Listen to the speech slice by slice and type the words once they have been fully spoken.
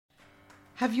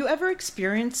Have you ever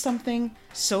experienced something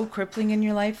so crippling in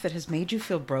your life that has made you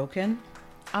feel broken?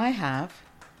 I have.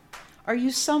 Are you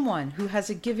someone who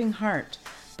has a giving heart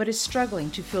but is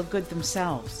struggling to feel good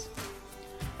themselves?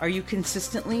 Are you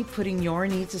consistently putting your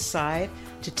needs aside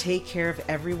to take care of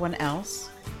everyone else?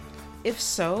 If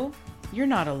so, you're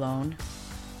not alone.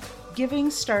 Giving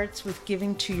starts with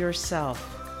giving to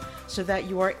yourself so that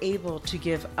you are able to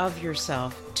give of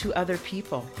yourself to other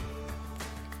people.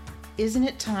 Isn't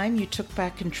it time you took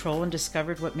back control and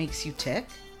discovered what makes you tick?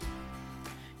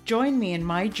 Join me in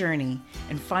my journey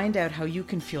and find out how you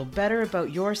can feel better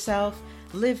about yourself,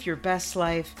 live your best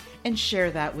life, and share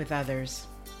that with others.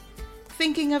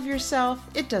 Thinking of yourself,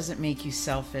 it doesn't make you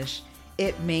selfish,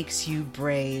 it makes you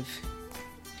brave.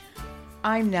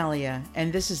 I'm Nelia,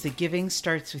 and this is the Giving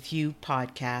Starts With You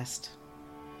podcast.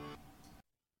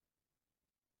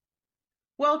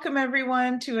 Welcome,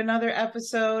 everyone, to another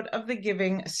episode of the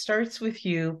Giving Starts With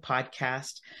You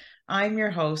podcast. I'm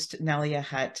your host, Nelia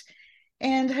Hutt,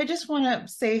 and I just want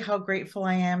to say how grateful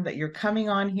I am that you're coming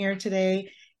on here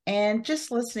today and just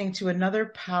listening to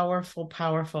another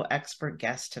powerful expert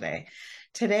guest today.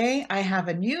 Today, I have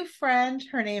a new friend.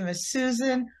 Her name is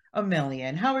Susan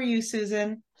O'Million. How are you,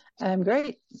 Susan? I'm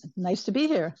great. Nice to be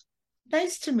here.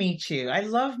 Nice to meet you. I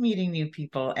love meeting new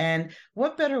people. And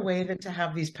what better way than to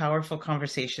have these powerful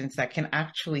conversations that can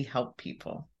actually help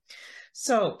people?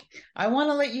 So I want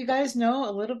to let you guys know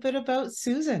a little bit about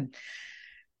Susan.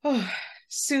 Oh,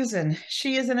 Susan,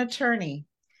 she is an attorney.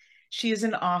 She is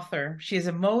an author. She is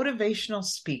a motivational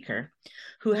speaker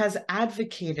who has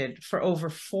advocated for over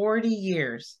 40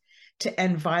 years to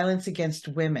end violence against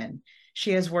women.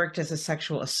 She has worked as a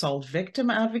sexual assault victim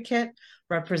advocate,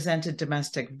 represented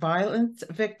domestic violence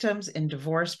victims in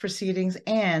divorce proceedings,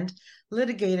 and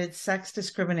litigated sex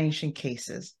discrimination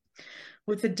cases.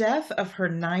 With the death of her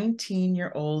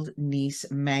 19-year-old niece,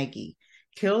 Maggie,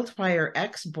 killed by her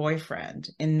ex-boyfriend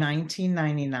in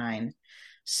 1999,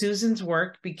 Susan's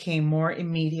work became more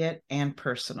immediate and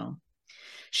personal.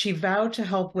 She vowed to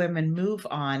help women move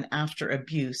on after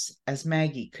abuse, as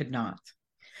Maggie could not.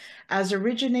 As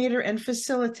originator and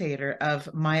facilitator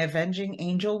of My Avenging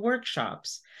Angel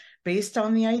workshops, based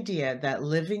on the idea that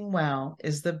living well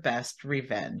is the best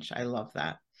revenge. I love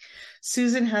that.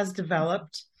 Susan has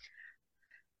developed.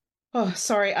 Oh,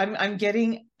 sorry, I'm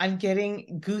getting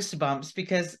goosebumps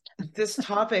because this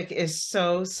topic is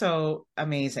so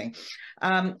amazing.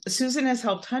 Susan has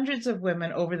helped hundreds of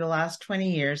women over the last 20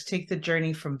 years take the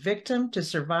journey from victim to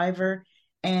survivor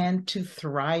and to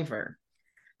thriver.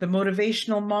 The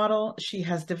motivational model she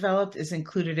has developed is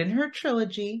included in her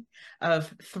trilogy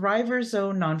of Thriver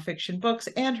Zone nonfiction books,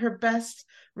 and her best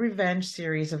revenge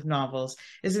series of novels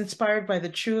is inspired by the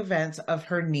true events of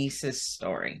her niece's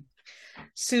story.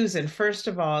 Susan, first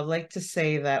of all, I'd like to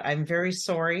say that I'm very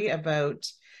sorry about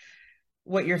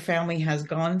what your family has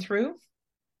gone through.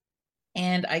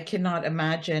 And I cannot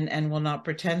imagine and will not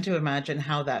pretend to imagine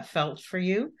how that felt for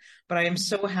you. But I am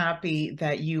so happy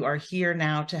that you are here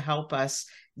now to help us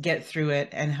get through it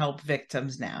and help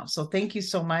victims now. So thank you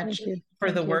so much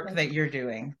for the work that you're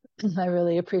doing. I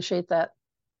really appreciate that.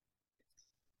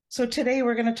 So today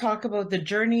we're going to talk about the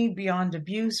journey beyond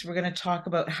abuse. We're going to talk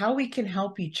about how we can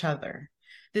help each other.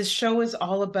 This show is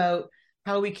all about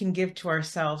how we can give to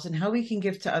ourselves and how we can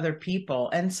give to other people.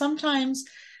 And sometimes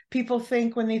people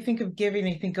think when they think of giving,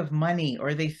 they think of money,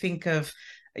 or they think of,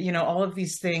 all of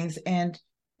these things. And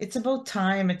it's about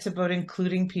time. It's about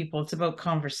including people. It's about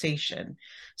conversation.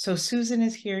 So Susan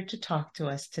is here to talk to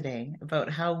us today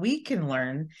about how we can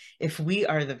learn if we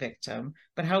are the victim,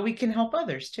 but how we can help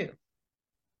others too.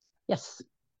 Yes,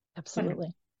 absolutely.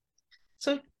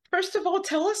 So first of all,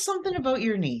 tell us something about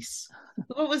your niece.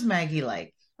 What was Maggie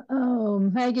like? Oh,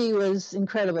 Maggie was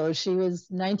incredible. She was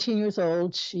 19 years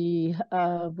old. She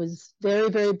was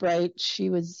very bright. She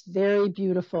was very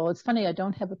beautiful. It's funny, I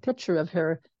don't have a picture of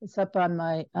her. It's up on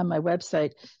my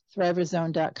website,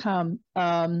 thriverzone.com.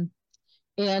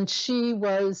 And she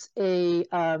was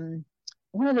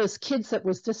one of those kids that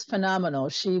was just phenomenal.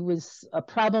 She was a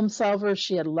problem solver.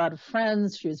 She had a lot of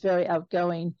friends. She was very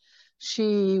outgoing.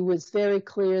 She was very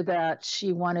clear that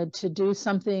she wanted to do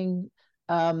something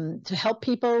to help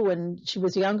people when she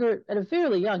was younger, at a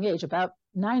fairly young age, about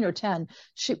 9 or 10.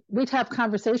 We'd have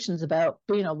conversations about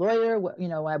being a lawyer.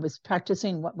 I was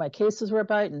practicing what my cases were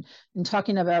about and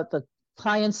talking about the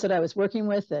clients that I was working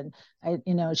with. And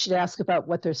she'd ask about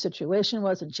what their situation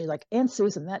was. And she's like, "Aunt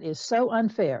Susan, that is so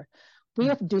unfair. We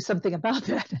have to do something about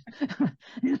that."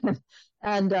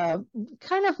 And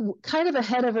kind of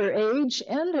ahead of her age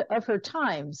and of her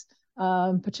times,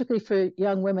 particularly for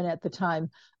young women at the time.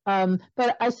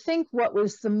 But I think what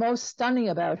was the most stunning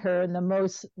about her and the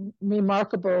most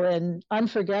remarkable and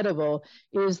unforgettable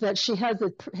is that she had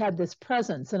this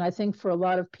presence. And I think for a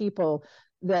lot of people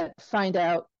that find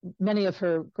out, many of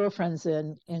her girlfriends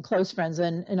and close friends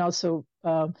and also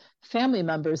family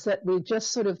members, that we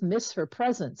just sort of miss her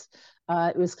presence.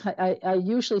 I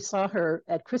usually saw her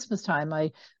at Christmas time.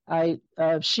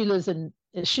 She lived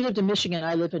in Michigan.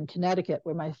 I live in Connecticut,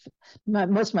 where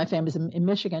most of my family's in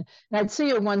Michigan. And I'd see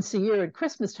her once a year at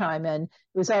Christmas time, and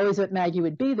it was always that Maggie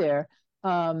would be there.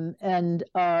 So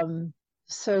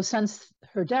since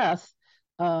her death,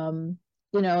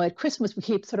 at Christmas we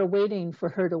keep sort of waiting for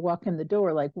her to walk in the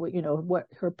door, like what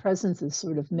her presence is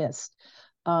sort of missed.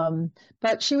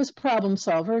 But she was a problem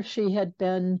solver. She had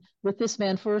been with this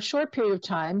man for a short period of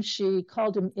time. She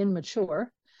called him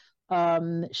immature.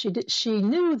 She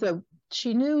knew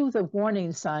the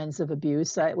warning signs of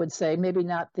abuse. I would say maybe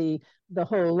not the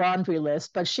whole laundry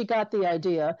list, but she got the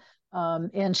idea,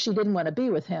 and she didn't want to be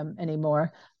with him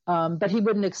anymore. But he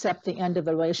wouldn't accept the end of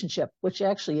the relationship, which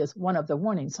actually is one of the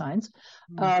warning signs.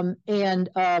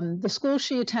 The school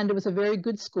she attended was a very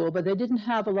good school, but they didn't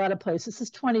have a lot of places. This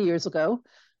is 20 years ago,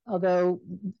 although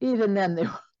even then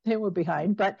they were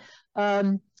behind. But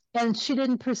and she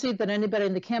didn't perceive that anybody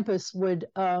in the campus would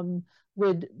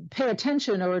pay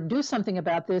attention or do something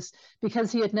about this,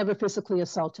 because he had never physically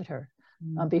assaulted her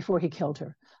before he killed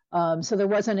her. So there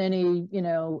wasn't any,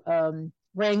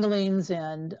 wranglings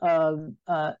and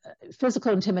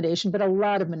physical intimidation, but a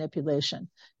lot of manipulation,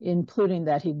 including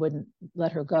that he wouldn't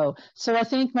let her go. So I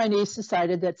think my niece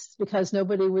decided that's because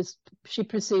she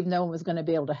perceived no one was going to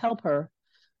be able to help her.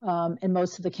 And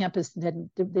most of the campus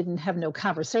didn't have no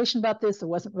conversation about this. There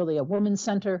wasn't really a women's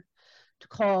center to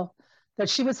call, that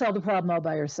she would solve the problem all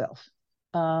by herself.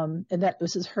 And that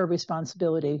was her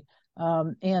responsibility.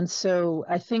 And so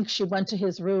I think she went to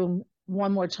his room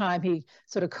one more time. He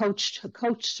sort of coaxed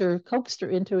her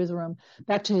into his room,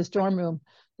 back to his dorm room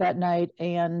that night,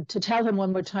 and to tell him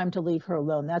one more time to leave her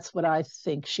alone. That's what I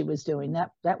think she was doing.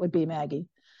 That would be Maggie.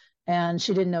 And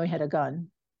she didn't know he had a gun.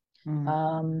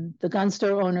 The gun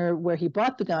store owner where he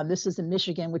bought the gun, this is in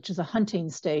Michigan, which is a hunting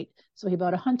state. So he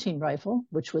bought a hunting rifle,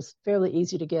 which was fairly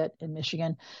easy to get in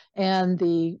Michigan. And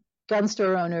the gun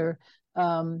store owner,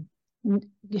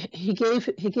 he gave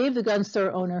the gun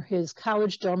store owner his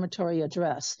college dormitory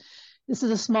address. This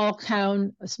is a small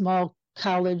town, a small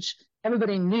college.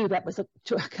 Everybody knew that was a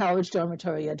college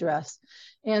dormitory address.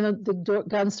 And the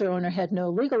gun store owner had no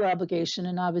legal obligation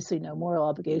and obviously no moral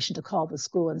obligation to call the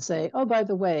school and say, oh, by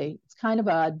the way, it's kind of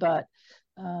odd, but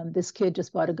this kid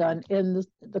just bought a gun. And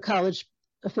the college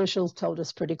officials told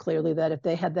us pretty clearly that if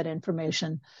they had that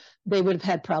information, they would have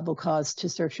had probable cause to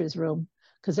search his room,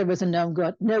 because there was a no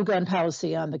gun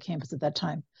policy on the campus at that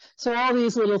time. So all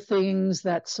these little things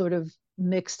that sort of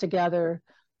mixed together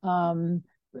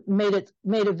made it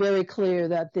very clear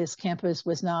that this campus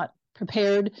was not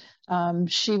prepared.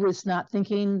 She was not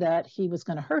thinking that he was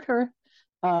going to hurt her.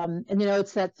 And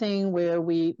it's that thing where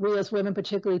we as women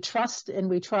particularly trust and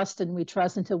we trust and we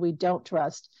trust until we don't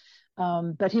trust.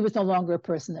 But he was no longer a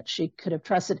person that she could have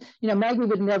trusted. Maggie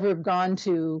would never have gone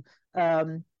to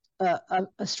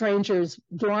a stranger's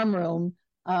dorm room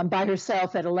by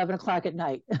herself at 11 o'clock at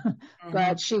night.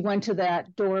 But she went to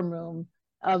that dorm room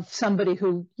of somebody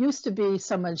who used to be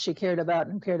someone she cared about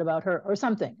and cared about her or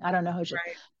something. I don't know how she,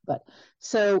 right. But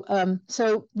so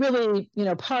really,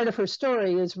 part of her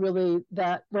story is really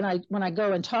that when I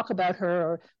go and talk about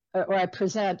her or I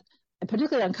present, and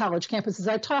particularly on college campuses,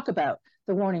 I talk about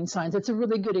the warning signs. It's a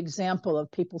really good example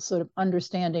of people sort of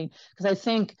understanding, because I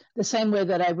think the same way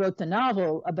that I wrote the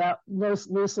novel about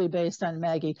loosely based on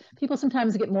Maggie, people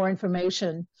sometimes get more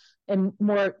information and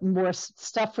more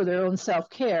stuff for their own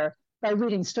self-care by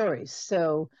reading stories.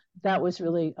 So that was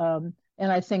really, and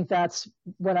I think that's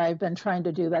what I've been trying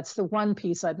to do. That's the one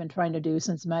piece I've been trying to do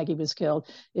since Maggie was killed,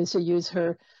 is to use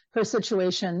her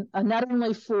situation, not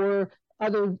only for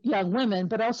other young women,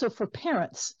 but also for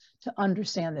parents to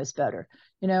understand this better.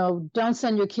 Don't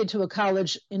send your kid to a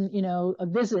college in, a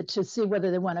visit to see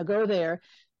whether they want to go there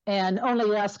and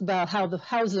only ask about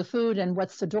how's the food and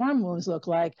what's the dorm rooms look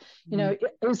like.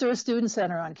 Is there a student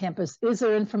center on campus? Is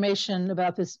there information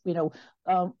about this?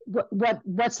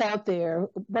 What's out there?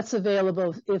 What's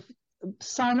available if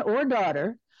son or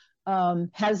daughter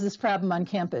has this problem on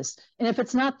campus? And if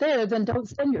it's not there, then don't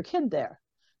send your kid there.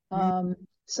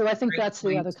 So I think that's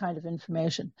the other kind of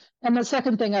information. And the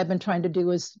second thing I've been trying to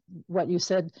do is what you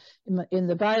said in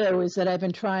the bio, is that I've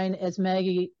been trying, as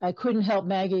Maggie, I couldn't help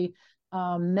Maggie.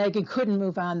 Maggie couldn't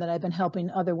move on, that I've been helping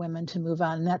other women to move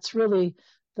on. And that's really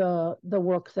the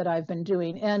work that I've been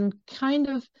doing, and kind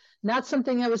of not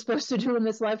something I was supposed to do in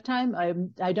this lifetime.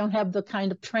 I don't have the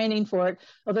kind of training for it.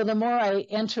 Although the more I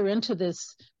enter into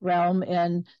this realm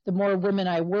and the more women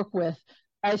I work with,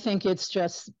 I think it's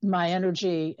just my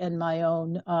energy and my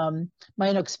own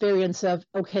experience of,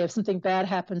 okay, if something bad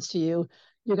happens to you,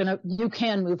 you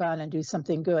can move on and do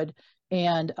something good,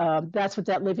 and that's what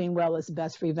that living well is the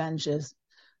best revenge is,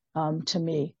 to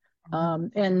me.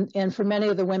 And for many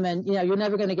of the women, you're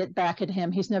never going to get back at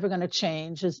him. He's never going to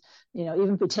change.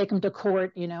 Even if we take him to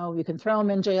court, you can throw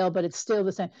him in jail, but it's still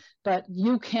the same. But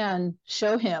you can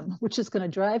show him, which is going to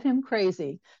drive him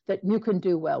crazy, that you can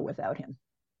do well without him.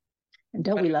 And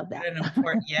don't we love that?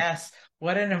 Yes,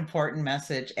 what an important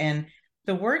message. And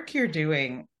the work you're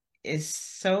doing is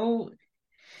so,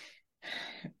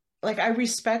 like, I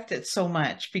respect it so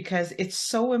much because it's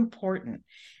so important.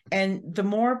 And the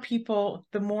more people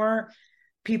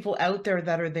out there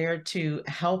that are there to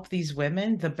help these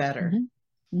women, the better.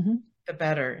 The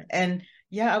better. And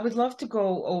yeah, I would love to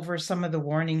go over some of the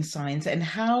warning signs and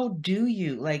how do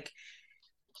you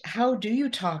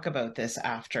talk about this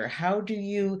after? How do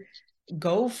you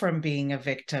go from being a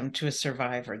victim to a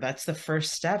survivor? That's the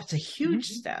first step. It's a huge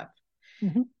step.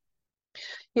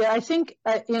 Yeah, I think,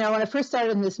 when I first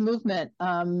started in this movement,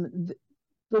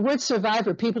 the word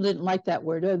survivor, people didn't like that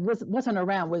word. It wasn't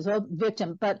around, it was a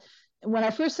victim. But when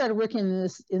I first started working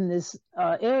in this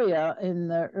area in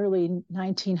the early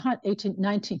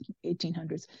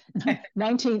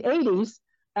 1980s,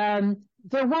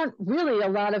 there weren't really a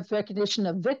lot of recognition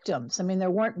of victims. I mean,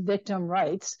 there weren't victim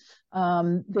rights.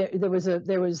 There was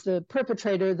the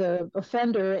perpetrator, the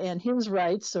offender, and his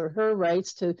rights or her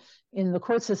rights in the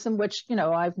court system, which,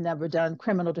 I've never done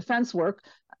criminal defense work.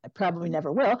 I probably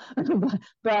never will,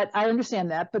 but I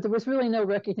understand that. But there was really no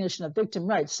recognition of victim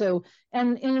rights. So,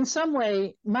 and in some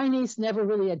way, my niece never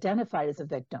really identified as a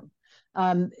victim.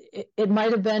 It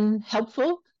might have been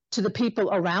helpful to the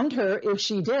people around her if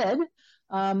she did,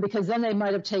 because then they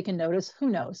might have taken notice.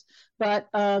 Who knows? But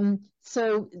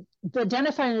so the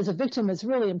identifying as a victim is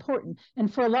really important.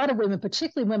 And for a lot of women,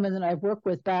 particularly women that I've worked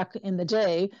with back in the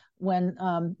day when,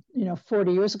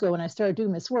 40 years ago when I started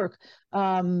doing this work,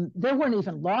 there weren't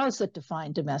even laws that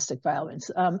defined domestic violence.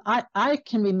 I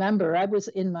can remember I was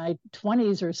in my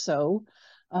 20s or so,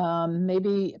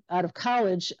 maybe out of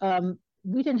college.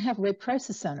 We didn't have rape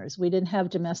crisis centers. We didn't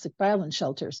have domestic violence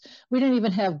shelters. We didn't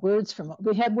even have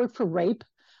we had word for rape.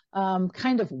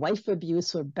 Kind of wife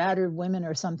abuse or battered women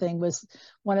or something was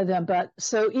one of them. But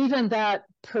so even that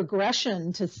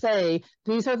progression to say,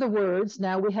 these are the words,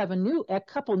 now we have a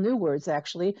couple new words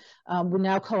actually. We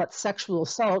now call it sexual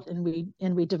assault, and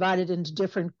we divide it into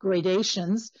different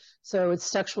gradations. So it's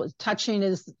sexual touching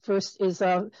is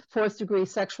fourth degree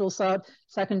sexual assault,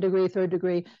 second degree, third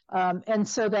degree, and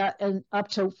so that, and up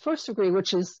to first degree,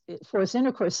 which is forced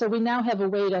intercourse. So we now have a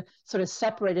way to sort of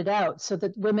separate it out, so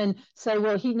that women say,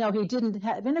 well, he didn't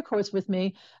have intercourse with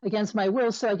me against my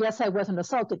will, so I guess I wasn't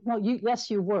assaulted. No, yes,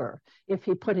 you were. If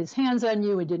he put his hands on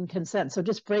you and didn't consent. So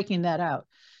just breaking that out.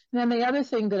 And then the other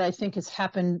thing that I think has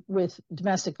happened with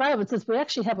domestic violence is we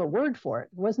actually have a word for it.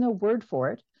 There was no word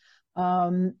for it.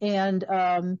 And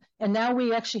now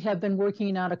we actually have been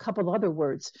working on a couple of other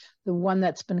words. The one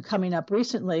that's been coming up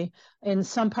recently in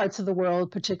some parts of the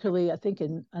world, particularly I think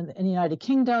in the United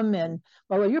Kingdom, and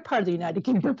well, you're part of the United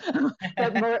Kingdom,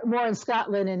 but more in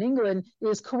Scotland and England,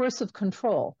 is coercive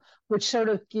control, which sort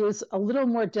of gives a little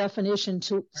more definition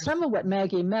to some of what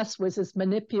Maggie Mess was, is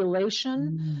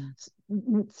manipulation.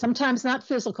 Sometimes not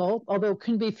physical, although it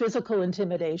can be physical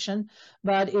intimidation,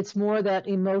 but it's more that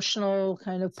emotional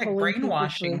kind of, it's like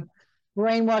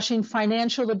brainwashing,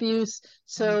 financial abuse.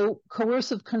 So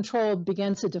coercive control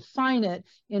begins to define it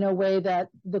in a way that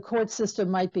the court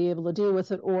system might be able to deal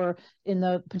with it, or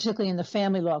particularly in the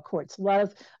family law courts. A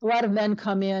lot of men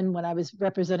come in. When I was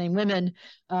representing women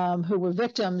who were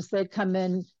victims, they'd come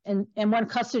in and want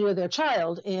custody of their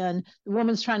child, and the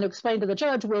woman's trying to explain to the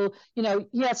judge, well,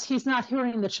 yes, he's not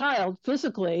hurting the child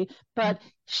physically, but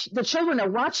the children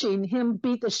are watching him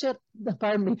beat the shit,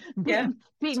 pardon me,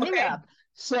 beat me up.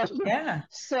 So yeah,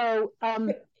 so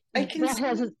that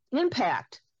has an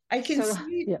impact. I can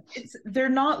see they're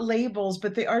not labels,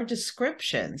 but they are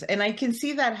descriptions. And I can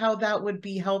see how that would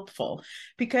be helpful,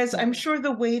 because I'm sure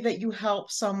the way that you help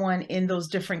someone in those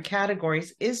different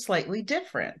categories is slightly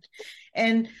different.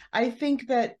 And I think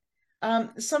that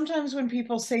sometimes when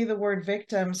people say the word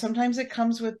victim, sometimes it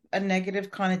comes with a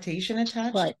negative connotation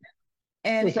attached. Right.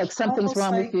 And it's like something's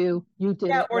wrong with you. You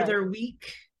did it. Or they're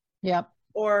weak. Yep.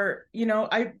 Or,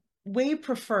 I way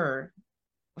prefer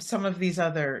some of these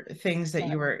other things that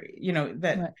you were,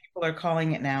 that people are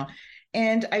calling it now.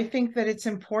 And I think that it's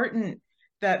important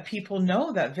that people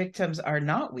know that victims are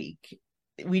not weak.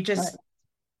 We Right. just,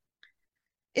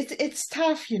 it's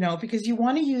tough, because you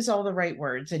want to use all the right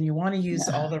words and you want to use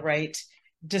all Yeah. the right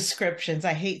descriptions.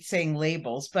 I hate saying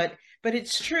labels, but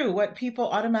it's true what people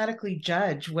automatically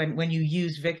judge when you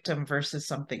use victim versus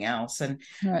something else. And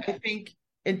Right. I think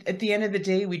at the end of the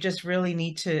day, we just really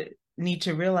need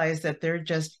to realize that they're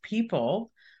just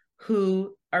people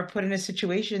who are put in a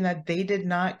situation that they did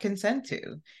not consent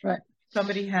to. Right.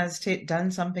 Somebody has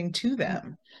done something to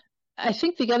them. I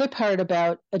think the other part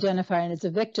about identifying as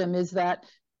a victim is that,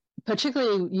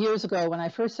 particularly years ago when I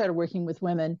first started working with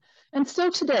women, and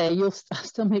still today, you'll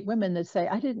still meet women that say,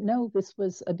 I didn't know this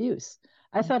was abuse.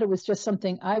 I thought it was just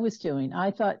something I was doing.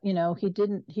 I thought, he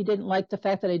didn't like the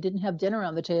fact that I didn't have dinner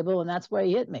on the table, and that's why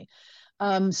he hit me.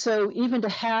 So even to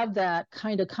have that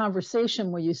kind of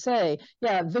conversation where you say,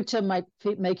 yeah, victim might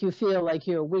make you feel like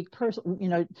you're a weak person,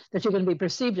 that you're going to be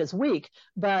perceived as weak,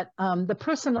 but the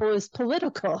personal is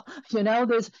political.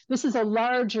 This is a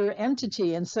larger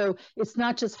entity, and so it's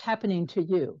not just happening to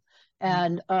you.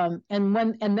 And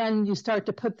then you start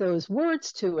to put those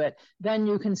words to it, then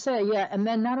you can say, yeah, and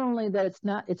then not only that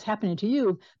it's happening to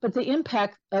you, but the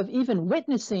impact of even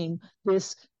witnessing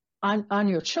this on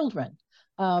your children.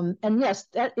 And yes,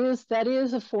 that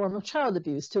is a form of child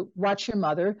abuse, to watch your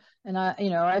mother. And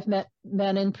I've met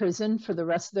men in prison for the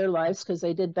rest of their lives because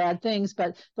they did bad things,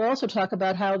 but they'll also talk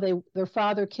about how their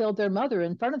father killed their mother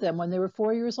in front of them when they were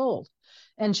 4 years old.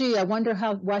 And gee, I wonder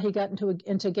why he got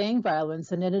into gang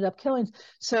violence and ended up killing.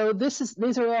 So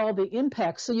these are all the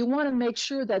impacts. So you want to make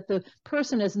sure that the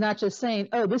person is not just saying,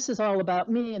 oh, this is all about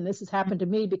me and this has happened to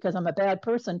me because I'm a bad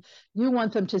person. You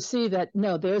want them to see that,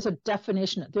 no, there's a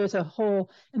definition, there's a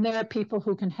whole, and there are people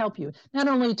who can help you, not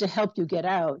only to help you get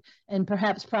out and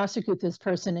perhaps prosecute this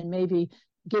person and maybe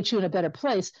get you in a better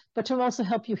place, but to also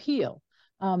help you heal.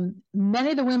 Many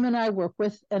of the women I work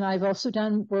with, and I've also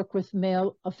done work with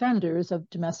male offenders of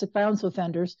domestic violence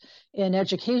offenders in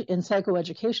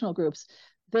psychoeducational groups,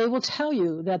 they will tell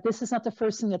you that this is not the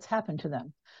first thing that's happened to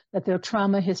them, that their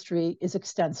trauma history is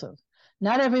extensive.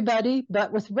 Not everybody,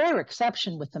 but with rare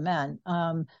exception with the men,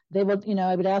 they would,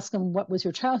 I would ask them, what was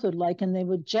your childhood like? And they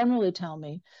would generally tell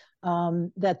me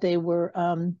that they were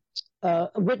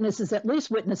witnesses, at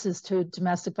least witnesses to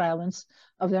domestic violence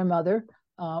of their mother,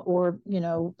 or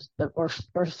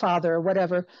father or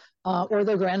whatever, or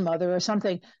their grandmother or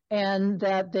something, and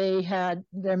that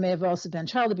there may have also been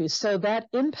child abuse. So that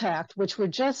impact, which we're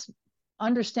just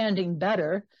understanding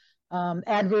better,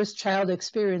 adverse child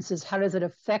experiences, how does it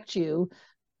affect you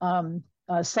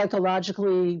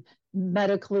psychologically,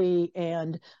 medically,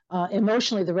 and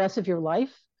emotionally the rest of your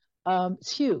life?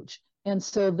 It's huge. And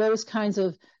so those kinds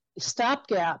of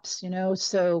stopgaps,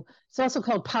 so it's also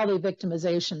called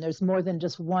polyvictimization. There's more than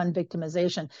just one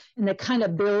victimization, and it kind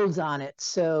of builds on it,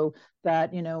 so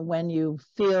that when you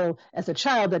feel as a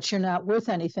child that you're not worth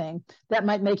anything, that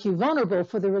might make you vulnerable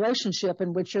for the relationship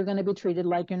in which you're going to be treated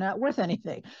like you're not worth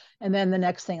anything, and then the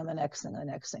next thing and the next thing and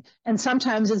the next thing. And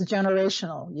sometimes it's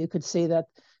generational. You could see that,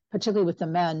 particularly with the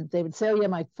men, they would say, oh yeah,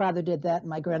 my father did that and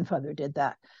my grandfather did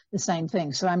that, the same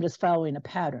thing, so I'm just following a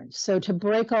pattern. So to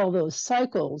break all those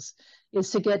cycles is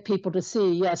to get people to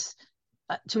see, yes,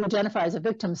 to identify as a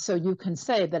victim, so you can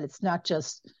say that it's not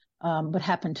just what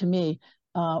happened to me,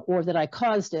 or that I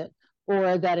caused it,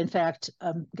 or that in fact,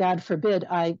 God forbid,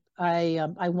 I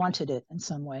wanted it in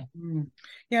some way.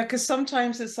 Yeah, because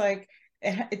sometimes it's like,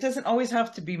 it doesn't always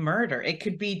have to be murder. It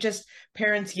could be just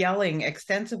parents yelling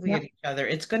extensively at each other.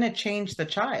 It's going to change the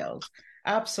child.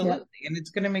 Absolutely. And it's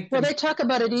going to make them. Well, they talk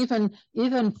about it, even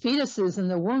fetuses in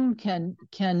the womb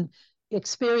can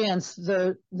experience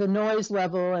the noise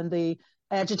level and the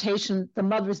agitation the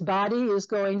mother's body is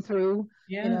going through,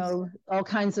 all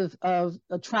kinds of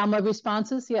trauma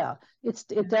responses. Yeah,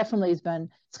 it definitely has been,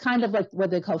 it's kind of like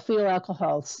what they call fetal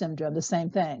alcohol syndrome, the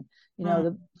same thing.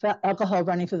 The alcohol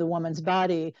running through the woman's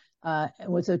body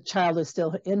with a child is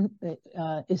still in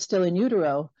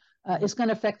utero, is going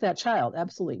to affect that child.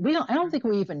 Absolutely. I don't think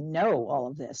we even know all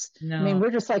of this. No. I mean,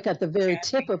 we're just like at the very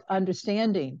tip of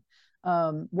understanding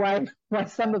why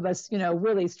some of us,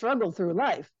 really struggle through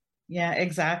life. Yeah,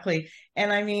 exactly.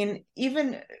 And I mean,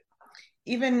 even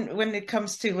when it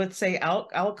comes to, let's say,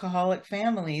 alcoholic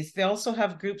families, they also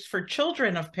have groups for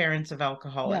children of parents of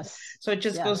alcoholics. Yes. So it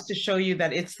just goes to show you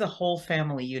that it's the whole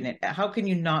family unit. How can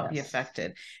you not be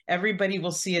affected? Everybody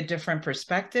will see a different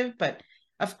perspective, but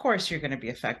of course you're going to be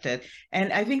affected.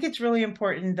 And I think it's really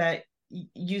important that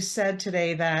you said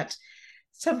today that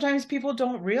sometimes people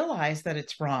don't realize that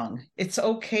it's wrong. It's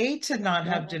okay to not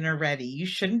have dinner ready. You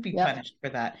shouldn't be punished for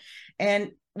that.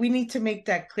 And we need to make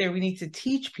that clear. We need to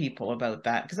teach people about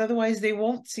that, because otherwise they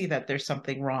won't see that there's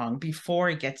something wrong before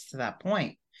it gets to that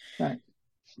point. Right.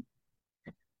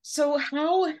 So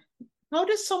how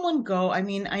does someone go? I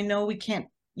mean, I know we can't,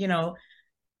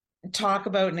 talk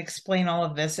about and explain all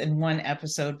of this in one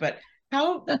episode, but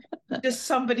how does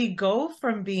somebody go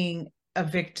from being a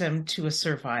victim to a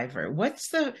survivor? What's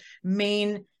the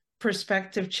main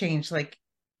perspective change? Like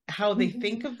how they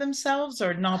think of themselves,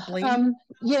 or not blaming?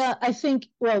 Yeah, I think,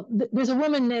 well, there's a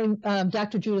woman named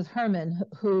Dr. Judith Herman,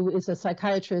 who is a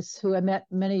psychiatrist who I met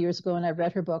many years ago, and I've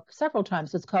read her book several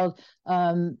times. It's called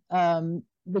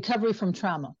Recovery from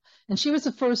Trauma. And she was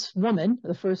the first woman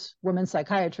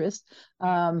psychiatrist,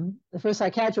 the first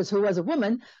psychiatrist who was a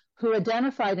woman, who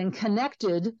identified and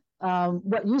connected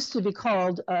what used to be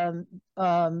called,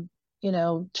 trauma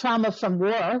from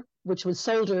war, which was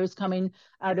soldiers coming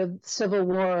out of Civil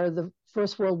War, the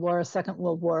First World War, Second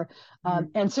World War,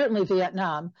 and certainly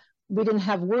Vietnam. We didn't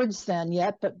have words then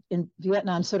yet, but in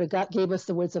Vietnam sort of gave us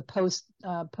the words of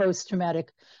post-trauma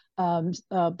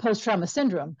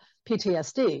syndrome,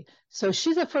 PTSD. So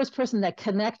she's the first person that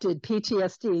connected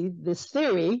PTSD, this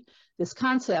theory, this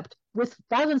concept, with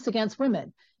violence against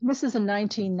women. And this is in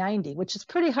 1990, which is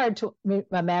pretty hard to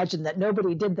imagine that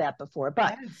nobody did that before.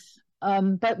 But Yes.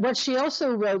 But what she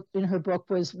also wrote in her book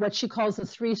was what she calls the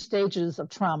 3 stages of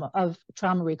trauma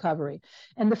recovery.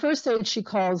 And the first stage she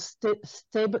calls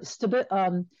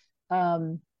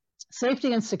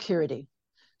safety and security.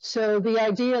 So the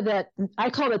idea that, I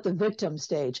call it the victim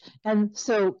stage. And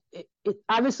so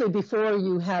obviously before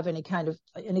you have any kind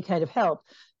of help,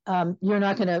 you're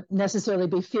not going to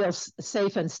necessarily feel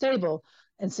safe and stable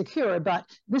and secure. But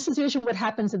this is usually what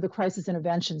happens in the crisis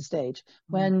intervention stage,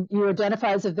 when you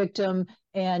identify as a victim,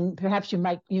 and perhaps you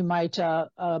might call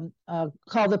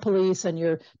the police, and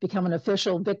you become an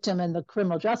official victim in the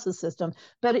criminal justice system,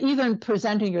 but even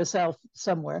presenting yourself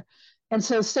somewhere. And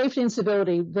so safety and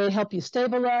stability, they help you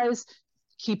stabilize,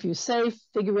 keep you safe,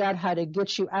 figure out how to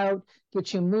get you out,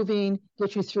 get you moving,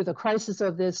 get you through the crisis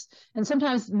of this. And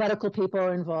sometimes medical people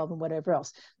are involved and whatever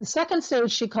else. The second stage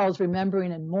she calls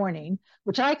remembering and mourning,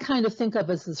 which I kind of think of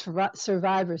as the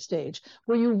survivor stage,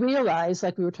 where you realize,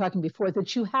 like we were talking before,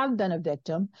 that you have been a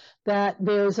victim, that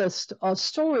there's a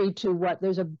story to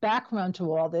there's a background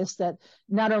to all this, that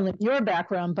not only your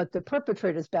background, but the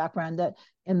perpetrator's background, that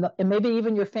and maybe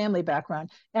even your family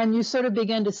background. And you sort of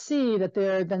begin to see that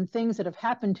there have been things that have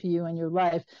happened to you in your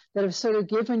life that have sort of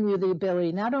given you the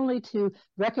ability not only to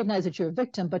recognize that you're a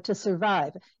victim, but to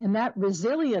survive. And that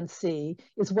resiliency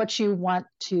is what you want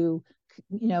to,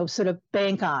 sort of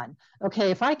bank on. Okay,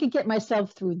 if I could get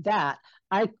myself through that,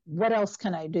 what else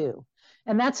can I do?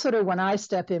 And that's sort of when I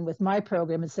step in with my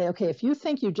program and say, okay, if you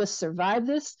think you just survived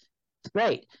this,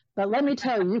 great. But let me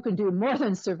tell you, you can do more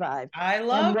than survive. I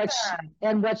love that.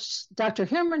 And what Dr.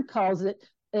 Herman calls it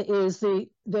is the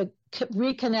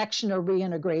reconnection or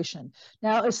reintegration.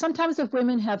 Now, sometimes if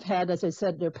women have had, as I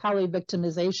said, their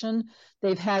polyvictimization,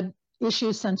 they've had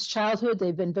issues since childhood,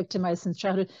 they've been victimized since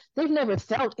childhood, they've never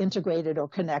felt integrated or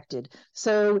connected.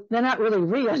 So they're not really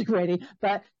reintegrating,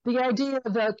 but the idea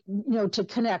of to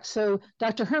connect. So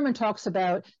Dr. Herman talks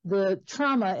about the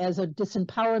trauma as a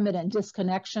disempowerment and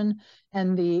disconnection,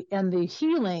 and the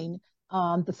healing,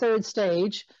 the third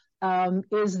stage,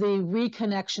 is the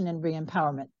reconnection and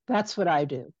re-empowerment. That's what I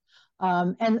do.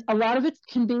 And a lot of it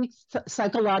can be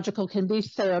psychological, can be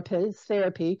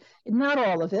therapy, not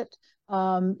all of it.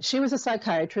 She was a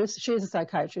psychiatrist. She is a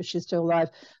psychiatrist. She's still alive.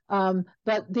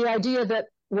 But the idea that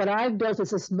what I've built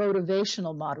is this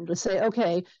motivational model to say,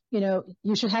 okay,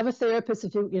 you should have a therapist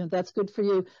if that's good for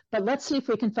you. But let's see if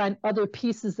we can find other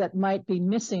pieces that might be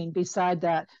missing beside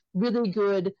that really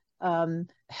good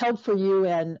help for you,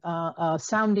 and a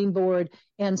sounding board,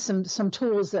 and some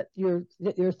tools that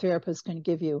your therapist can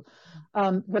give you.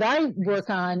 What I work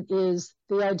on is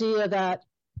the idea that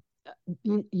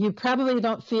you probably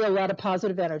don't feel a lot of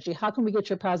positive energy. How can we get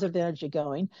your positive energy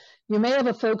going? You may have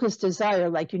a focused desire,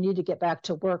 like you need to get back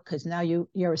to work because now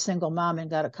you're a single mom and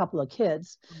got a couple of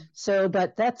kids. So,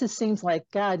 but that just seems like,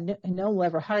 God, no one will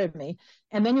ever hire me.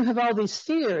 And then you have all these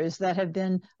fears that have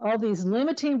been, all these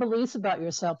limiting beliefs about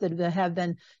yourself that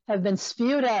have been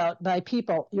spewed out by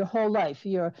people your whole life.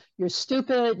 You're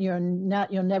stupid. You'll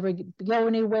never go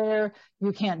anywhere.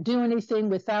 You can't do anything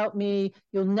without me.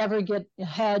 You'll never get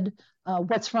ahead.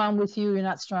 What's wrong with you? You're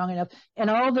not strong enough. And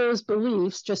all those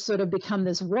beliefs just sort of become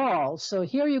this wall. So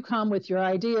here you come with your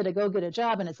idea to go get a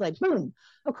job, and it's like, boom,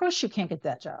 of course you can't get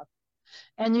that job.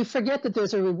 And you forget that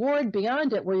there's a reward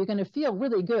beyond it where you're going to feel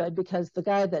really good because the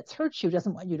guy that's hurt you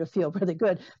doesn't want you to feel really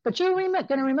good, but you're going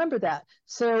to remember that.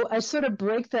 So I sort of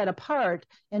break that apart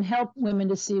and help women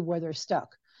to see where they're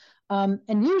stuck. And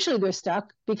usually they're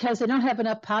stuck because they don't have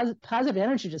enough positive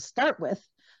energy to start with,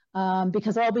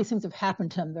 because all these things have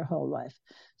happened to them their whole life.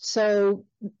 So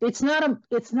it's not a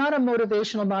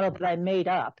motivational model that I made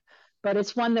up, but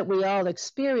it's one that we all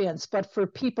experience. But for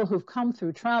people who've come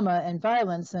through trauma and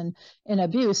violence and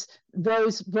abuse,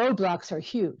 those roadblocks are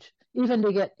huge, even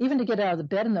to get out of the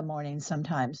bed in the morning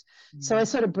sometimes. Mm-hmm. So I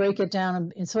sort of break it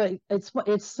down. And so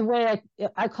it's the way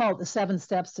I call it the 7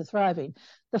 steps to thriving.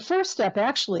 The first step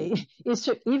actually is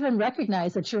to even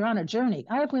recognize that you're on a journey.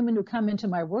 I have women who come into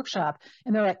my workshop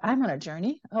and they're like, I'm on a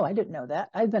journey. Oh, I didn't know that.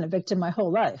 I've been a victim my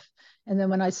whole life. And then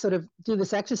when I sort of do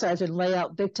this exercise and lay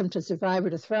out victim to survivor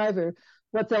to thriver,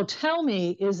 what they'll tell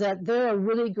me is that they're a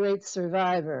really great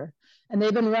survivor. And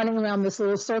they've been running around this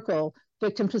little circle,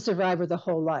 victim to survivor, the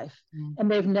whole life. Mm. And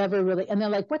they've never really, and they're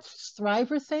like, what's this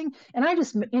thriver thing? And I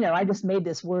just made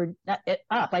this word up.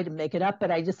 I didn't make it up,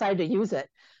 but I decided to use it.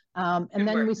 And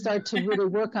then we start to really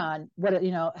work on what,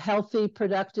 healthy,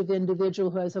 productive individual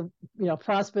who has a,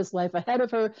 prosperous life ahead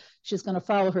of her. She's going to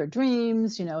follow her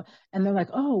dreams, and they're like,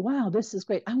 oh, wow, this is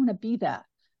great. I want to be that.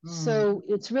 Mm. So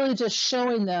it's really just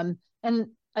showing them. And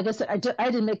like I said,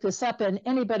 I didn't make this up, and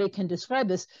anybody can describe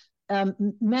this.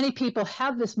 Many people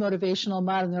have this motivational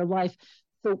model in their life.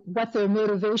 So what their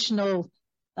motivational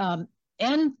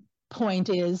end point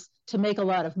is to make a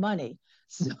lot of money.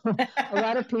 So a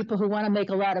lot of people who want to make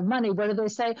a lot of money, what do they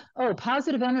say? Oh,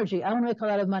 positive energy. I want to make a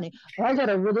lot of money. Or I got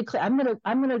a really clear, I'm gonna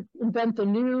invent the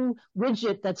new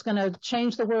widget that's going to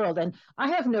change the world. And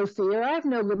I have no fear. I have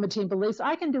no limiting beliefs.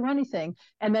 I can do anything.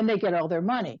 And then they get all their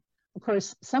money. Of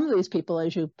course, some of these people,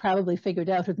 as you probably figured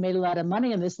out, who've made a lot of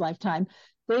money in this lifetime,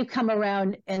 they've come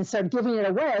around and started giving it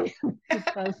away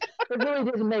because it really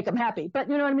didn't make them happy. But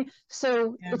you know what I mean?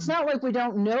 So It's not like we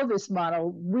don't know this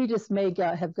model. We just may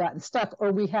have gotten stuck,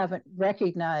 or we haven't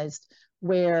recognized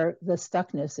where the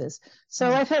stuckness is.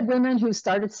 So I've had women who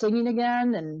started singing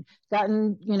again and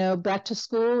gotten, back to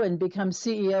school and become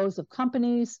CEOs of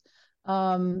companies.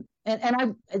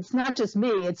 It's not just me,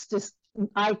 it's just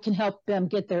I can help them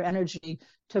get their energy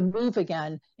to move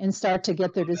again and start to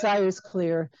get their desires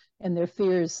clear and their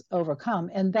fears overcome.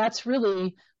 And that's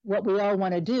really what we all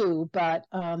want to do. But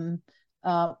when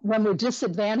we're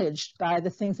disadvantaged by the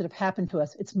things that have happened to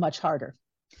us, it's much harder.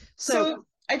 So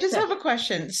I just have a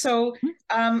question. So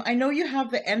I know you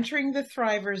have the Entering the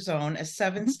Thriver Zone, a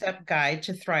 7-step guide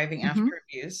to thriving after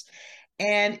abuse,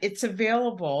 and it's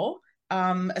available.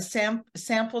 A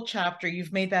sample chapter,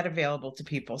 you've made that available to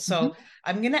people. So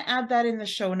I'm going to add that in the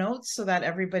show notes so that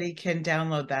everybody can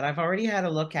download that. I've already had a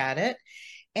look at it.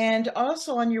 And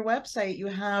also on your website, you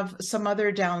have some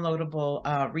other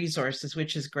downloadable resources,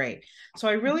 which is great. So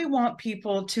I really want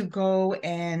people to go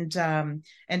and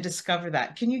discover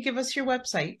that. Can you give us your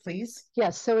website, please?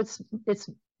 Yes. So it's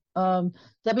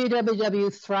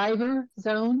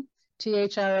www.thriverzone,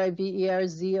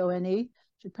 THRIVERZONE.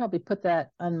 Should probably put that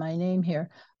on my name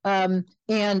here. There's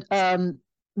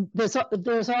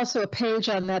also a page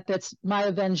on that that's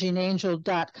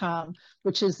myavengingangel.com,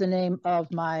 which is the name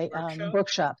of my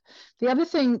workshop. The other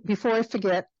thing, before I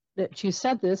forget that you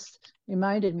said this,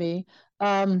 reminded me,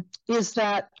 is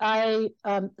that I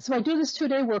do this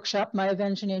 2-day workshop, My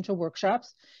Avenging Angel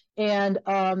workshops, and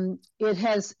it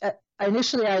has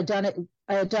initially I had done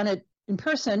it in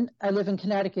person. I live in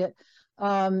Connecticut.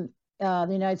 The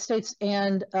United States,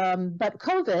 and but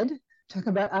COVID, talking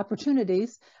about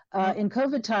opportunities, in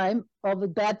COVID time, all the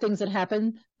bad things that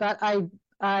happened, but I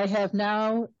have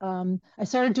now, I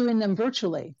started doing them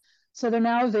virtually. So they're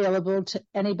now available to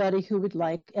anybody who would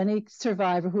like, any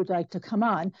survivor who would like to come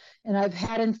on. And I've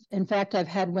had, in fact, I've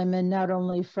had women not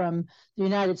only from the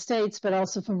United States, but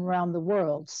also from around the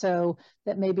world. So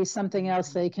that may be something else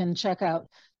they can check out.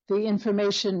 The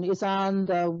information is on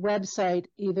the website,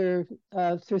 either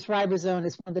through ThriverZone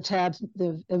is one of the tabs,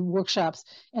 the workshops,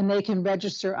 and they can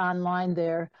register online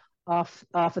there off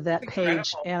of that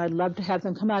page. And I'd love to have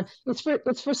them come on.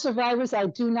 It's for survivors. I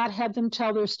do not have them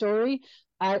tell their story.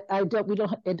 I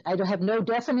don't have no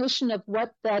definition of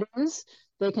what that is.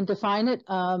 They can define it.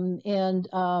 It's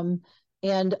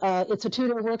a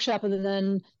 2-day workshop, and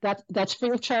then that's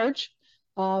free of charge.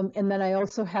 And then I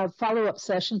also have follow-up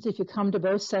sessions. If you come to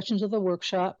both sessions of the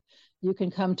workshop, you can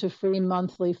come to free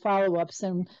monthly follow-ups.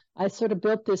 And I sort of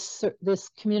built this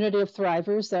community of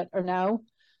thrivers that are now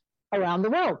around the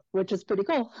world, which is pretty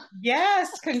cool.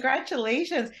 Yes,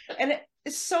 congratulations. And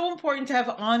it's so important to have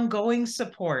ongoing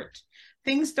support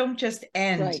things don't just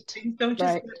end. Right. Things don't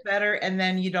just Right. get better and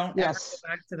then you don't ever go Yes.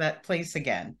 back to that place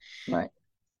again. Right.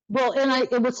 Well, and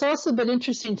it was also been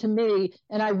interesting to me,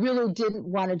 and I really didn't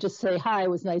want to just say, hi, it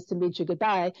was nice to meet you,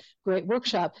 goodbye, great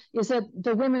workshop, is that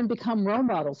the women become role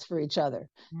models for each other.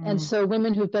 And so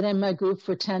women who've been in my group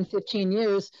for 10, 15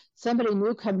 years, somebody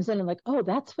new comes in and like, oh,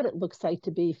 that's what it looks like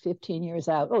to be 15 years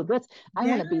out. Oh, I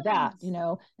want to be that,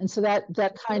 Yes. And so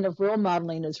that kind of role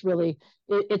modeling is really,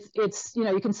 it's,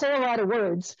 you can say a lot of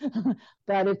words,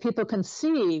 but if people can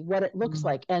see what it looks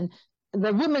like. And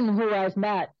the women who I've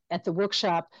met at the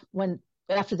workshop,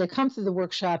 after they come through the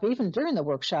workshop, even during the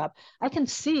workshop, I can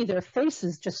see their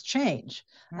faces just change.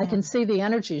 I can see the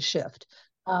energy shift.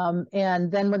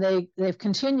 And then when they've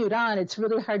continued on, it's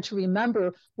really hard to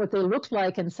remember what they looked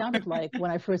like and sounded like when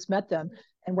I first met them,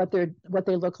 and what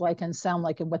they look like and sound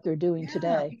like and what they're doing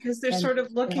today. Because they're sort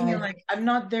of looking and like, I'm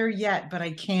not there yet, but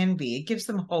I can be. It gives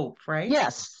them hope, right?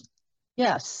 Yes.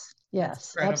 Yes.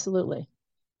 Yes. Absolutely.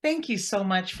 Thank you so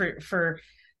much for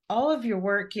all of your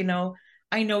work.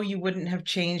 I know you wouldn't have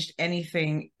changed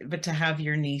anything but to have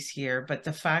your niece here, but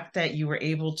the fact that you were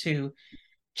able to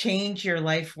change your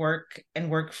life work and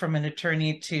work from an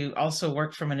attorney to also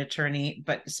work from an attorney,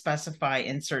 but specify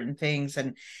in certain things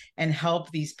and help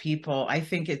these people.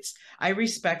 I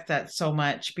respect that so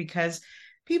much, because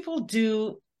people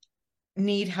do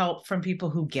need help from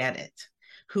people who get it,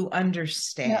 who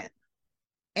understand. Yep.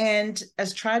 And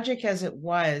as tragic as it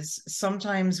was,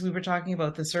 sometimes, we were talking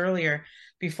about this earlier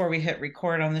before we hit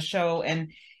record on the show,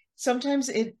 and sometimes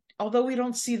although we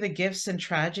don't see the gifts and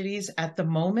tragedies at the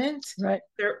moment, right,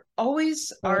 there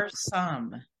always are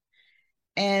some.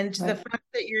 And the fact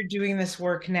that you're doing this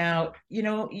work now,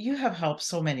 you have helped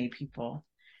so many people,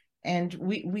 and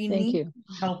we need to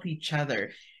help each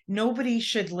other. Nobody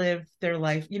should live their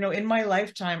life. In my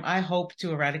lifetime, I hope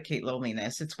to eradicate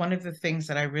loneliness. It's one of the things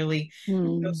that I really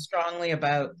feel strongly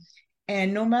about.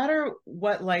 And no matter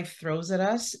what life throws at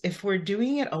us, if we're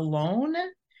doing it alone,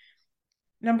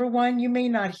 number one, you may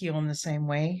not heal in the same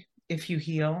way if you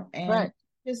heal. And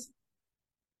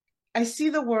I see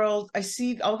the world, I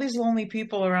see all these lonely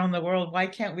people around the world. Why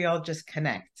can't we all just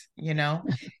connect,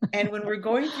 And when we're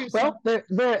going through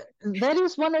that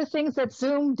is one of the things that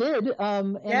Zoom did,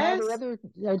 and all the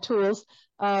other tools.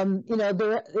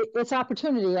 It's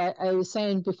opportunity. I was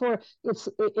saying before,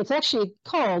 it's actually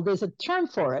called, there's a term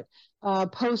for it,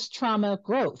 post-traumatic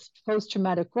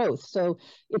growth. So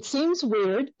it seems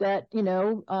weird that,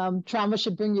 trauma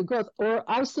should bring you growth, or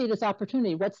I see it as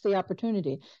opportunity. What's the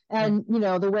opportunity? And,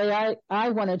 the way I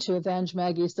wanted to avenge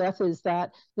Maggie's death is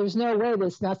that there's no way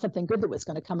there's not something good that was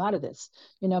going to come out of this,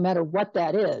 no matter what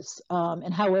that is,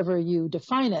 and however you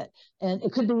define it. And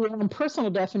it could be your own personal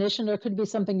definition, or it could be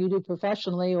something you do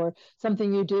professionally, or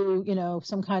something you do,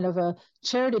 some kind of a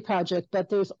charity project, but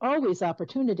there's always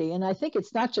opportunity. And I think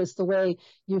it's not just the way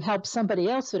you help somebody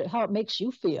else, but how it makes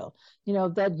you feel,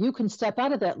 that you can step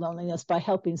out of that loneliness by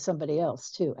helping somebody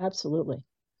else too. Absolutely.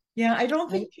 Yeah, I don't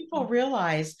think people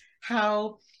realize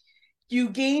how you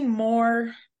gain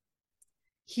more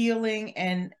healing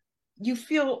and you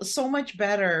feel so much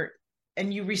better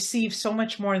and you receive so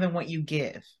much more than what you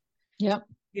give. Yep.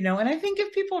 And I think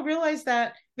if people realize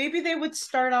that, maybe they would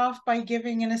start off by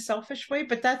giving in a selfish way,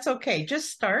 but that's okay. Just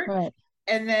start. Right.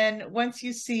 And then once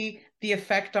you see the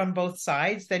effect on both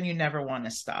sides, then you never want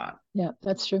to stop. Yeah,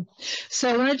 that's true.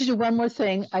 So I wanted to do one more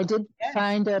thing. I did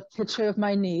find a picture of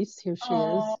my niece. Here she is.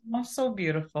 Oh, so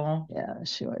beautiful. Yeah,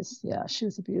 she was. Yeah, she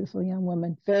was a beautiful young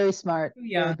woman. Very smart.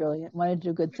 Yeah. Very brilliant. Wanted to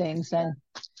do good things. And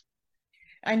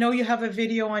I know you have a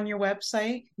video on your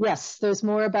website. Yes, there's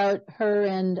more about her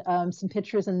and some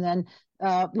pictures. And then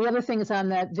the other thing is on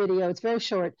that video, it's very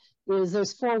short, is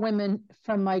there's 4 women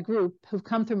from my group who've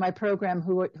come through my program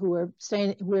who have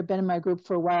been in my group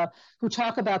for a while, who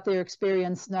talk about their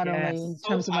experience, not only in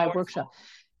terms of my workshop.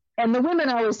 And the women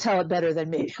always tell it better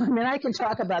than me. I mean, I can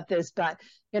talk about this, but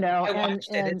I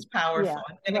watched it. It's powerful.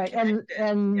 Yeah, right.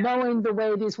 And knowing the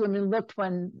way these women looked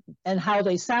and how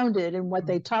they sounded and what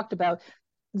they talked about.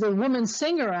 The woman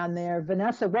singer on there,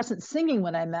 Vanessa, wasn't singing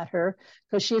when I met her,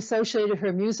 because she associated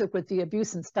her music with the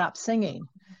abuse and stopped singing.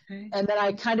 Okay. And then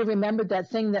I kind of remembered that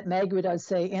thing that Maggie would always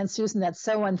say, Aunt Susan, that's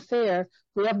so unfair.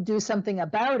 We have to do something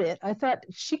about it. I thought,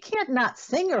 she can't not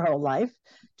sing her whole life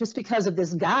just because of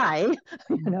this guy,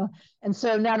 And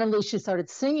so not only she started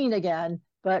singing again,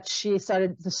 but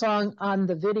the song on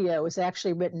the video was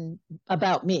actually written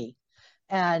about me.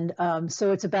 And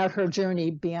so it's about her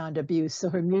journey beyond abuse. So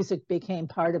her music became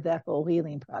part of that whole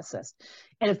healing process.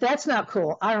 And if that's not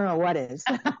cool, I don't know what is.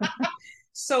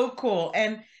 So cool.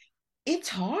 And it's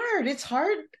hard.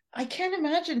 I can't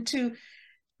imagine to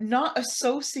not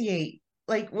associate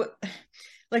like what,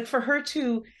 like for her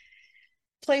to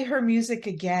play her music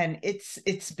again,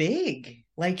 it's big.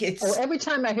 Like Oh, it's every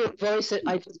time I hear her voice,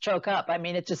 I just choke up. I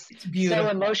mean, it's just it's so beautiful.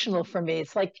 emotional for me.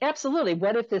 It's like, absolutely.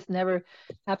 What if this never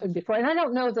happened before? And I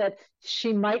don't know that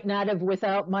she might not have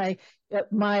without my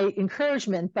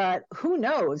encouragement, but who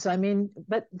knows? I mean,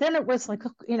 but then it was like,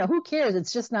 who cares?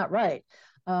 It's just not right.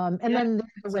 And Yeah, then the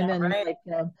it's not women right.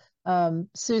 like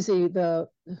Susie,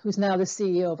 who's now the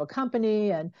CEO of a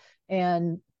company,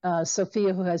 and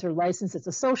Sophia, who has her license as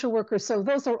a social worker. So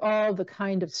those are all the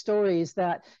kind of stories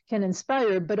that can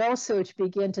inspire, but also to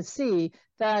begin to see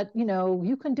that,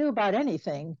 you can do about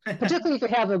anything, particularly if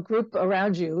you have a group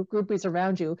around you, groupies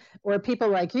around you, or people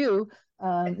like you,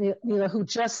 who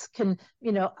just can,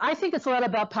 I think it's a lot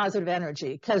about positive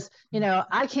energy because,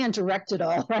 I can't direct it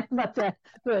all. I'm not that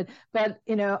good, but,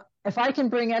 if I can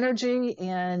bring energy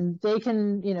and they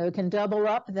can double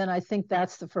up, then I think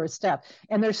that's the first step.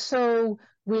 And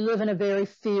we live in a very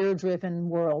fear-driven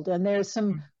world, and there's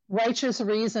some righteous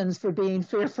reasons for being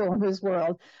fearful in this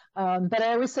world. But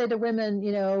I always say to women,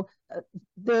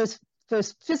 there's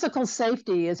physical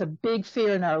safety is a big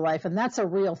fear in our life, and that's a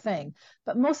real thing.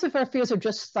 But most of our fears are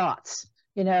just thoughts.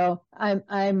 I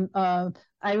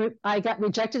got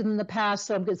rejected in the past,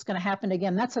 so it's going to happen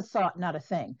again. That's a thought, not a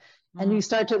thing. And you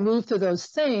start to move through those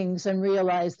things and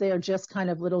realize they are just kind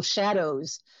of little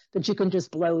shadows that you can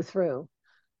just blow through.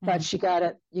 But you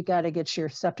gotta get your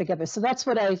stuff together. So that's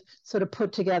what I sort of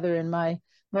put together in my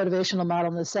motivational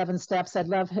model in the 7 steps. I'd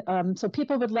love so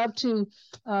people would love to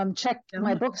check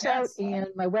my books out and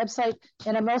my website.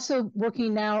 And I'm also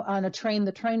working now on a Train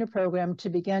the Trainer program to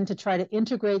begin to try to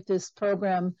integrate this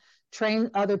program, train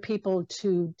other people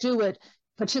to do it,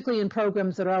 particularly in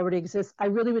programs that already exist. I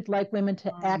really would like women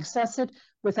to access it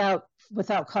without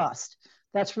cost.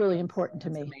 That's really important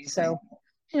to me. Amazing. So,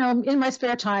 in my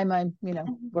spare time, I'm,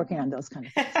 working on those kind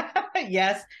of things.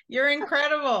 Yes, you're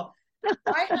incredible.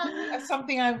 I have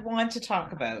something I want to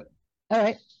talk about. All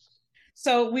right.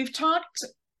 So we've talked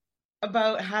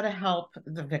about how to help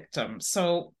the victim.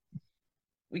 So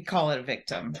we call it a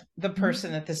victim, the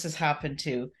person that this has happened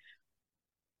to.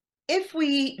 If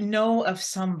we know of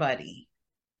somebody,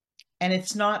 and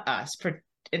it's not us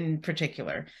in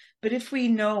particular, but if we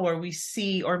know or we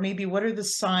see, or maybe what are the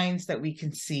signs that we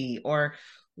can see, or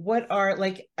what are,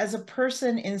 like, as a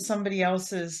person in somebody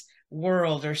else's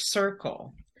world or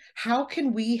circle, how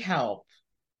can we help?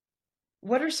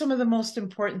 What are some of the most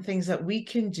important things that we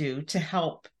can do to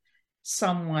help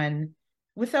someone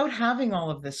without having all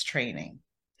of this training?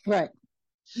 Right.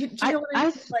 Do you know what I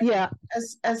mean? Like, yeah.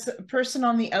 As a person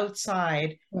on the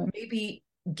outside, maybe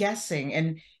guessing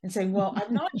and saying, well,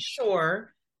 I'm not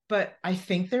sure, but I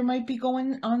think there might be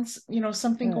going on,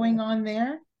 something going on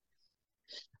there.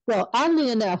 Well,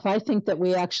 oddly enough, I think that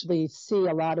we actually see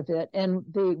a lot of it. And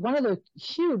one of the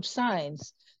huge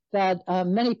signs that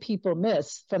many people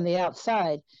miss from the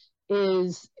outside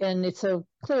is, and it's a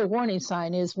clear warning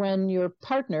sign, is when your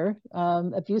partner,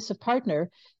 abusive partner,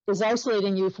 is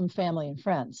isolating you from family and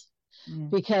friends,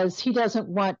 because he doesn't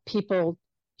want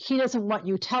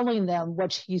you telling them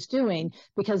what he's doing,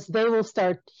 because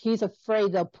he's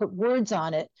afraid they'll put words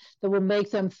on it that will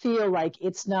make them feel like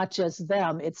it's not just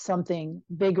them, it's something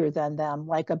bigger than them,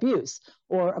 like abuse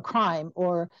or a crime,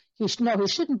 or he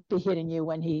shouldn't be hitting you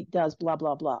when he does blah,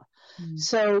 blah, blah.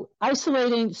 So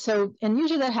isolating, and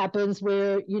usually that happens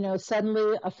where,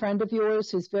 suddenly a friend of yours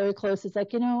who's very close is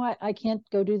like, I can't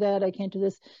go do that. I can't do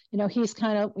this. He's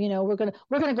kind of, we're going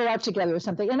to go out together or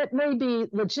something. And it may be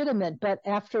legitimate, but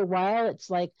after a while, it's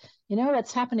like,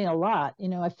 that's happening a lot.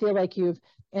 I feel like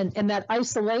and that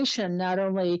isolation not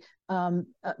only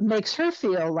makes her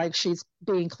feel like she's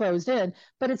being closed in,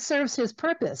 but it serves his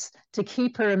purpose to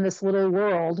keep her in this little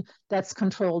world that's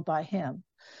controlled by him.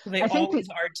 So they always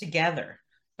are together.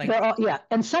 Yeah,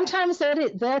 and sometimes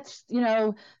that's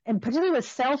and particularly with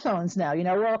cell phones now,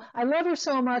 well, I love her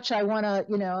so much, I want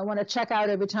to check out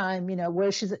every time,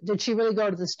 where did she really go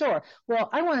to the store? Well,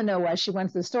 I want to know why she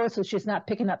went to the store, so she's not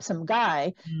picking up some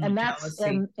guy, and that's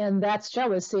jealousy. And that's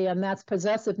jealousy, and that's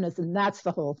possessiveness, and that's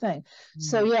the whole thing.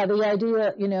 So yeah, the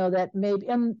idea, that maybe,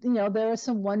 and there are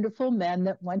some wonderful men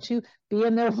that want to be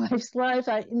in their wife's life.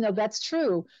 That's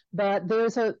true, but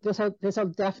there's a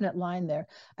definite line there.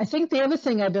 I think the other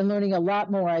thing I've been learning a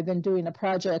lot more, I've been doing a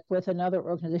project with another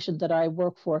organization that I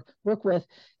work with,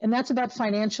 and that's about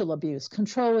financial abuse,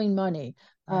 controlling money,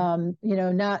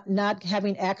 not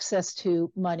having access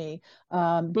to money,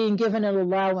 being given an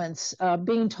allowance,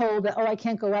 being told that, I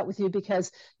can't go out with you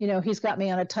because, he's got me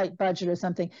on a tight budget or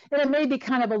something. And it may be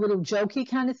kind of a little jokey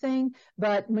kind of thing,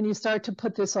 but when you start to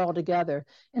put this all together,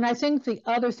 and I think the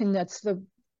other thing that's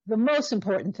the most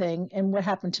important thing, and what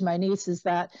happened to my niece, is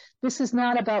that this is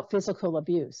not about physical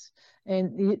abuse.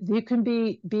 And you can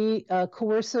be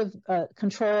coercive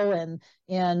control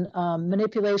and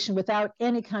manipulation without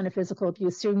any kind of physical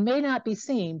abuse. You may not be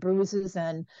seeing bruises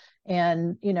and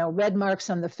red marks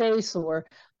on the face, or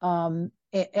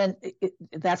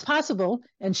that's possible.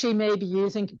 And she may be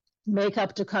using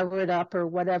makeup to cover it up or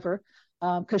whatever,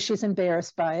 because she's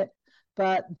embarrassed by it.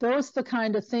 But those are the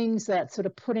kind of things that sort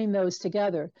of putting those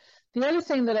together. The other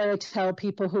thing that I would tell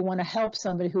people who want to help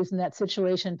somebody who's in that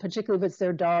situation, particularly if it's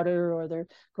their daughter or their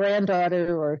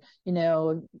granddaughter or,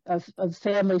 a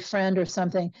family friend or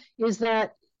something, is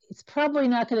that it's probably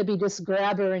not going to be just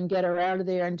grab her and get her out of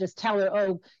there and just tell her,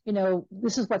 oh,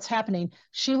 this is what's happening.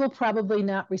 She will probably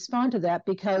not respond to that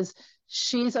because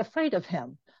she's afraid of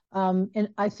him. And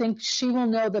I think she will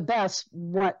know the best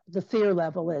what the fear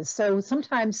level is. So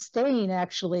sometimes staying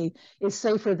actually is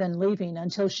safer than leaving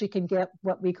until she can get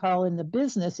what we call in the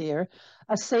business here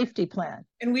a safety plan.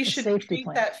 And we should treat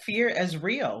that fear as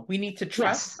real. We need to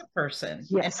trust the person and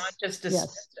not just dismiss it.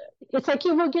 It's like,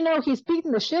 he's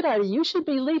beating the shit out of you. You should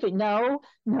be leaving. No.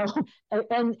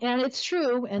 And it's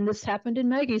true. And this happened in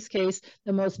Maggie's case.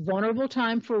 The most vulnerable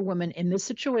time for a woman in this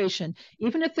situation,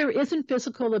 even if there isn't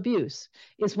physical abuse,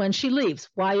 is when she leaves.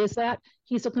 Why is that?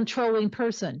 He's a controlling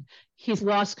person. He's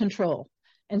lost control.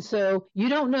 And so you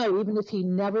don't know, even if he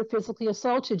never physically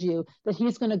assaulted you, that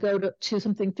he's going to go to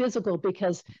something physical,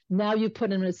 because now you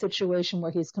put him in a situation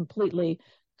where he's completely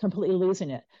losing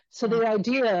it. So the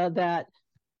idea that,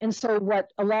 and so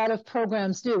what a lot of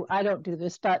programs do, I don't do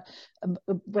this, but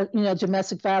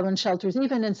domestic violence shelters,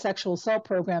 even in sexual assault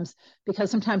programs, because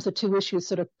sometimes the two issues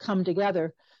sort of come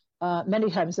together,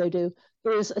 many times they do,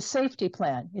 is a safety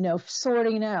plan,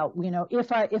 sorting out,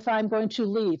 if I'm going to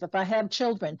leave, if I have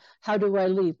children, how do I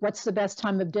leave? What's the best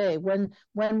time of day? When,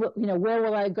 where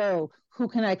will I go? Who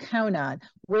can I count on?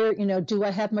 Where, do I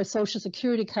have my social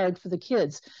security card for the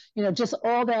kids? Just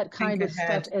all that kind of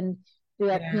stuff. And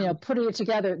putting it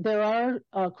together. There are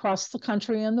across the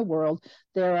country and the world,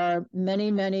 there are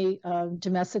many, many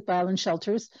domestic violence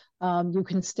shelters. You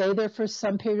can stay there for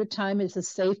some period of time. It's a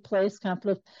safe place,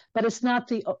 but it's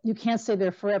not you can't stay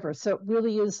there forever. So it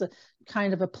really is a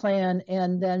kind of a plan,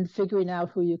 and then figuring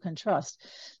out who you can trust.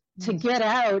 To get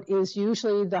out is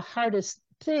usually the hardest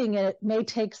thing, and it may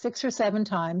take 6 or 7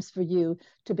 times for you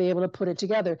to be able to put it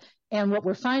together. And what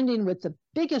we're finding with the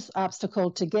biggest obstacle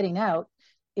to getting out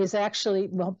is actually,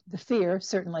 the fear,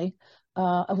 certainly,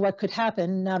 of what could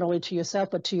happen, not only to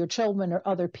yourself, but to your children or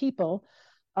other people,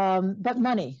 but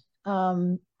money.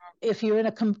 If you're in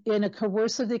a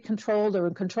coercively controlled or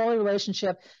a controlling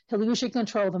relationship, he'll usually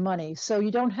control the money. So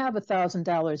you don't have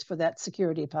 $1,000 for that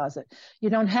security deposit. You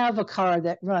don't have a car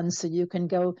that runs so you can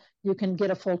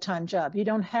get a full-time job. You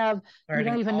don't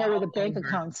even know where the bank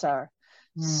accounts are.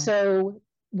 So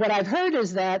what I've heard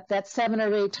is that 7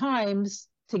 or 8 times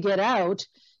to get out,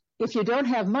 if you don't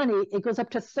have money, it goes up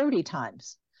to 30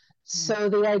 times. So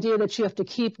the idea that you have to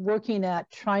keep working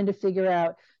at trying to figure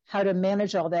out how to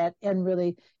manage all that,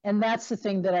 and that's the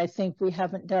thing that I think we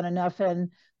haven't done enough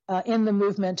in the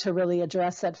movement to really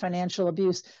address that financial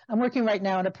abuse. I'm working right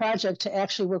now on a project to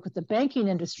actually work with the banking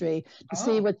industry to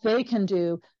see what they can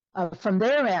do from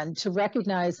their end to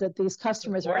recognize that these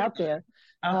customers are out there,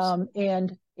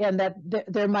 and that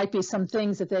there might be some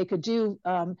things that they could do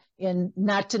in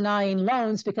not denying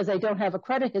loans because they don't have a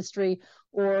credit history,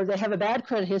 or they have a bad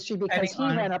credit history because he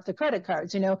ran up the credit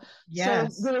cards,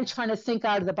 Yes. So really trying to think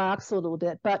out of the box a little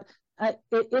bit. But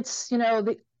it's,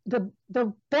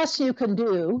 the best you can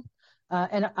do,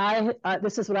 and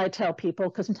this is what I tell people,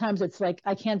 because sometimes it's like,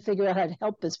 I can't figure out how to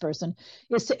help this person,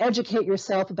 is to educate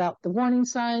yourself about the warning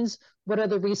signs, what are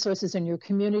the resources in your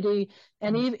community,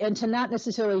 and to not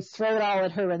necessarily throw it all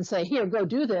at her and say, here, go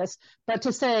do this, but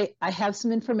to say, I have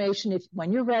some information,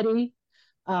 when you're ready,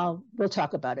 we'll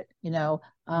talk about it,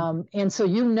 and so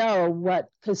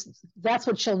because that's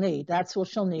what she'll need. That's what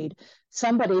she'll need.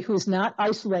 Somebody who's not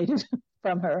isolated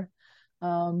from her,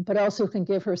 but also can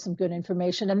give her some good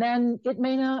information. And then it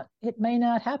may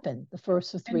not happen the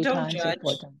first or 3 times. Don't judge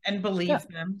and believe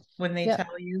them when they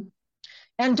tell you.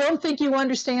 And don't think you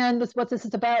understand what this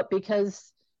is about,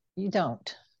 because you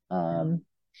don't.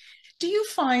 Do you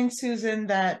find, Susan,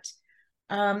 that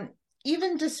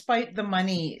even despite the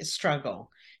money struggle,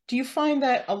 do you find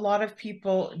that a lot of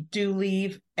people do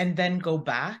leave and then go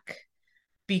back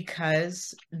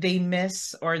because they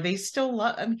miss, or they still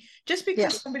love? I mean, just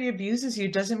because somebody abuses you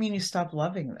doesn't mean you stop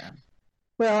loving them.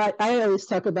 Well, I always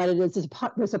talk about it as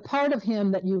there's a part of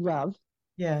him that you love.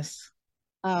 Yes.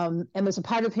 And there's a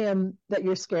part of him that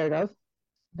you're scared of.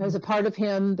 There's a part of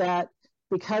him that,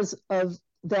 because of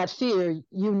that fear,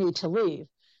 you need to leave.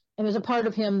 And there's a part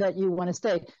of him that you want to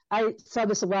stay. I saw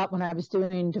this a lot when I was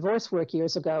doing divorce work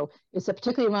years ago. It's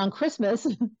particularly around Christmas.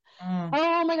 Mm.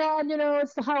 Oh my God,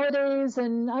 it's the holidays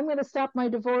and I'm going to stop my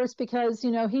divorce because,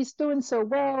 he's doing so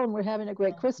well and we're having a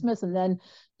great Christmas. And then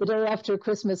the day after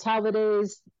Christmas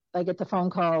holidays, I get the phone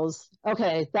calls.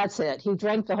 Okay, that's it. He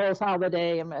drank the whole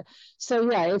holiday.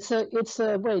 So yeah, it's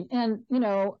a way. And,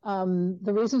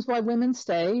 the reasons why women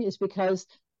stay is because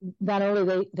not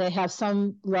only they have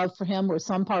some love for him or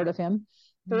some part of him,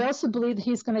 they also believe that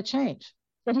he's going to change.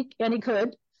 And he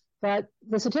could. But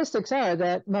the statistics are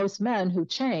that most men who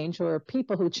change or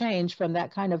people who change from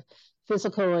that kind of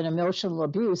physical and emotional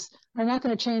abuse are not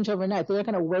going to change overnight. They're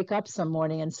going to wake up some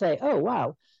morning and say, oh,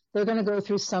 wow, they're going to go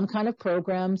through some kind of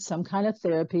program, some kind of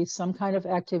therapy, some kind of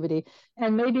activity,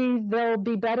 and maybe they'll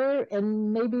be better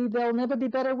and maybe they'll never be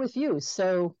better with you.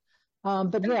 So,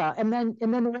 but yeah, and then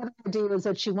the other idea is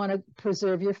that you want to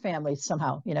preserve your family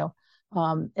somehow,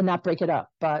 and not break it up.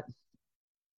 But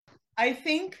I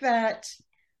think that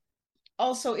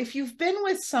also, if you've been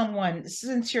with someone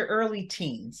since your early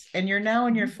teens and you're now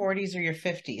in your 40s or your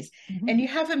 50s and you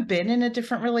haven't been in a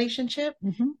different relationship,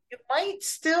 you might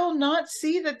still not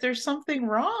see that there's something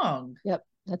wrong. Yep,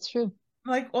 that's true.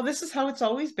 Like, well, this is how it's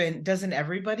always been. Doesn't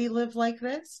everybody live like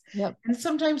this? Yep. And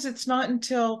sometimes it's not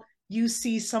until you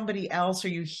see somebody else or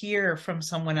you hear from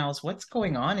someone else what's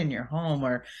going on in your home,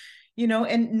 or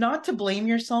and not to blame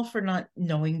yourself for not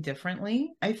knowing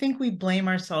differently. I think we blame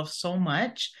ourselves so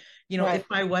much. Right. If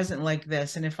I wasn't like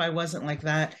this and if I wasn't like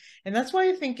that. And that's why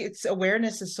I think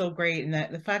awareness is so great. And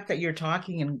that the fact that you're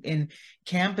talking in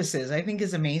campuses, I think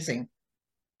is amazing.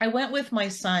 I went with my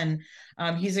son.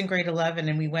 He's in grade 11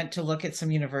 and we went to look at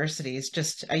some universities.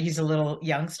 He's a little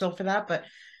young still for that, but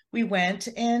we went.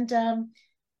 And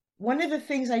one of the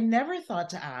things I never thought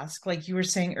to ask, like you were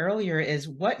saying earlier, is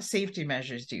what safety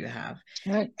measures do you have?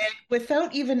 Right. And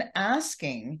without even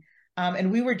asking,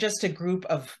 and we were just a group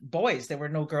of boys, there were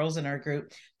no girls in our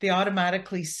group, they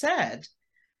automatically said,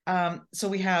 so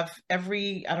we have I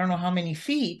don't know how many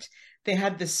feet, they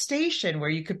had the station where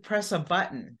you could press a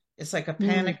button. It's like a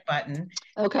panic button.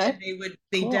 Okay. And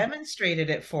they demonstrated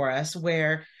it for us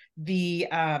where the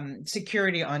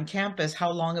security on campus, how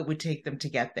long it would take them to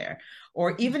get there.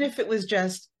 Or even if it was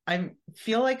just, I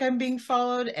feel like I'm being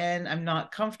followed and I'm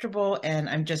not comfortable and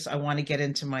I want to get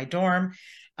into my dorm.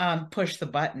 Push the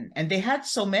button. And they had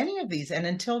so many of these, and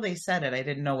until they said it, I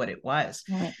didn't know what it was.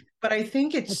 Right. But I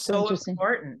think it's so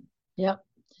important. Yep.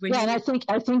 And I think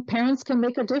parents can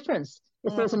make a difference.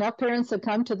 If there's enough parents that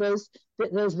come to those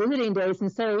visiting days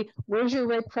and say, where's your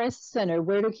rape crisis center?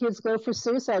 Where do kids go for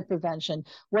suicide prevention?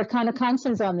 What kind of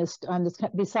counseling's on this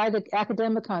beside the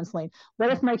academic counseling?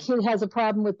 What if my kid has a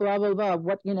problem with blah, blah,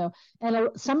 blah? And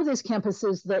some of these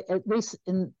campuses, that at least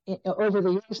over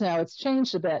the years now, it's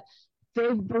changed a bit.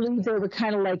 They believed they were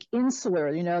kind of like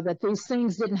insular, that these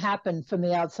things didn't happen from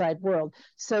the outside world.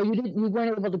 So you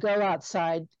weren't able to go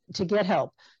outside to get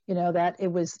help. That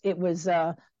it was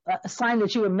a sign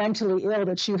that you were mentally ill,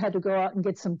 that you had to go out and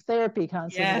get some therapy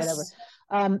counseling or whatever.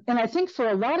 And I think for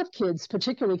a lot of kids,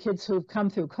 particularly kids who've come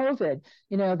through COVID,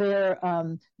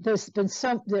 there's been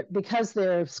because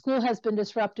their school has been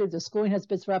disrupted, the schooling has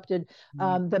been disrupted.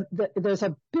 There's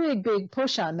a big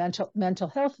push on mental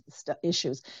health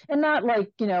issues, and not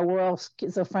like we're all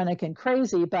schizophrenic and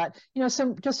crazy, but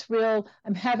some just real.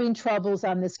 I'm having troubles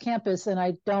on this campus, and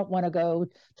I don't want to go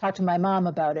talk to my mom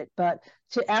about it, but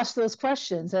to ask those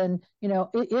questions. And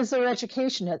is there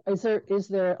education? Is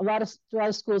there a lot of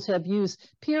schools have used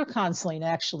peer counseling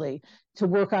actually to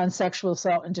work on sexual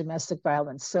assault and domestic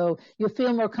violence, so you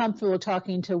feel more comfortable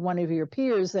talking to one of your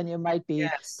peers than you might be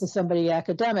to somebody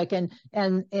academic and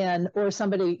or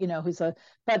somebody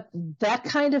but that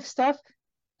kind of stuff.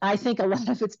 I think a lot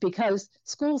of it's because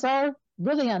schools are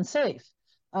really unsafe,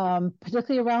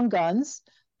 particularly around guns.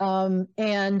 And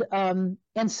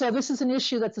so this is an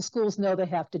issue that the schools know they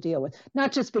have to deal with,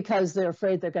 not just because they're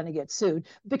afraid they're going to get sued,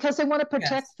 because they want to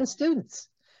protect the students.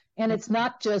 And it's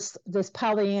not just this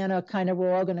Pollyanna kind of,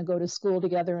 we're all going to go to school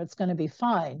together and it's going to be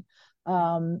fine.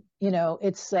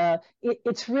 It's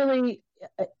really,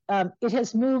 it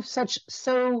has moved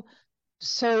so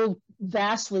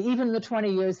vastly, even in the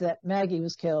 20 years that Maggie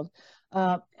was killed.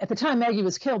 At the time Maggie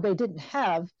was killed, they didn't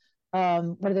have,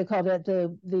 what do they call that?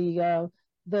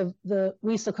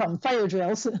 We used to call them fire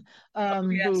drills,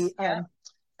 the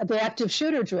active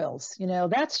shooter drills.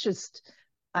 That's just,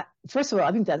 first of all,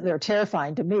 I think that they're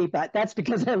terrifying to me, but that's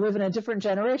because I live in a different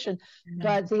generation.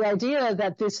 But the idea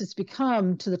that this has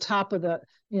become to the top of the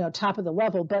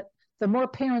level, but the more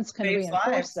parents can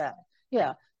reinforce that,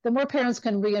 the more parents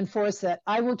can reinforce that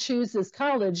I will choose this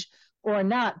college or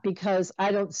not, because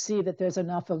I don't see that there's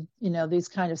enough of, these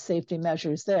kind of safety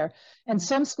measures there. And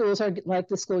some schools are like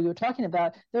the school you were talking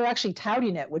about, they're actually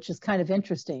touting it, which is kind of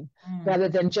interesting, rather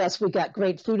than just, we got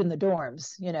great food in the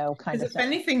dorms, kind of if thing.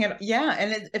 anything,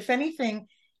 if anything,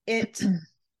 it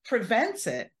prevents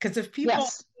it, because if people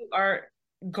are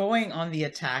going on the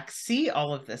attack see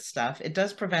all of this stuff, it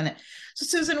does prevent it. So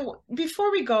Susan,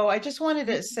 before we go, I just wanted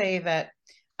to say that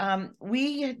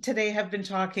we today have been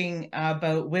talking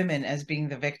about women as being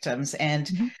the victims, and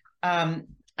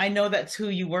I know that's who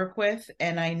you work with,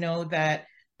 and I know that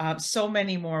so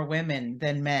many more women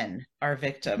than men are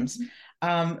victims.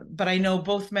 But I know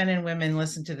both men and women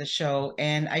listen to the show,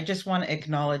 and I just want to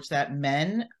acknowledge that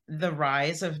the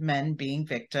rise of men being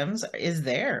victims is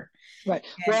there. Right.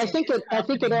 Well, I think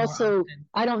it also,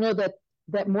 I don't know that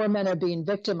more men are being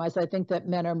victimized. I think that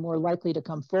men are more likely to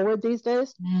come forward these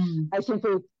days. I think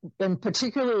and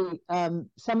particularly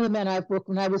some of the men I've worked,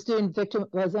 when I was doing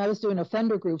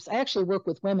offender groups, I actually work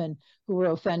with women who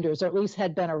were offenders, or at least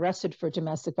had been arrested for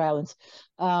domestic violence,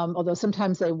 although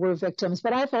sometimes they were victims.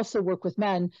 But I've also worked with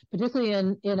men,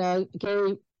 particularly in a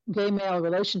gay male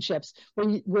relationships,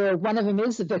 where one of them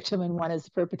is the victim and one is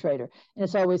the perpetrator, and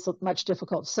it's always much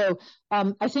difficult. So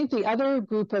I think the other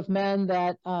group of men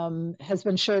that has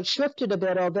been shifted a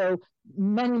bit, although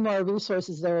many more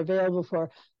resources they're available for,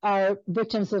 are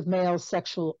victims of male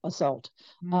sexual assault.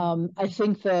 I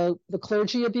think the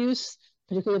clergy abuse,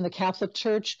 particularly in the Catholic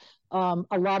Church,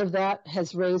 a lot of that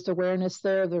has raised awareness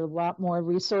there. There are a lot more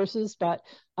resources, but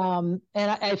and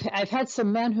I've had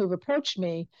some men who've approached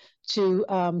me to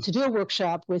do a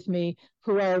workshop with me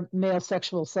who are male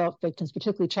sexual assault victims,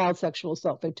 particularly child sexual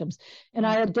assault victims. And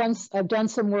I've done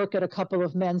some work at a couple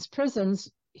of men's prisons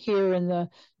here in the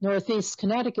Northeast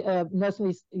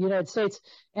United States,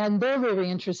 and they're very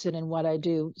interested in what I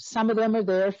do. Some of them are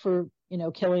there for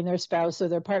killing their spouse or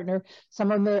their partner.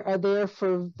 Some of them are there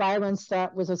for violence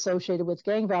that was associated with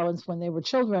gang violence when they were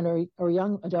children or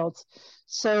young adults.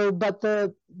 So, but they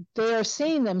are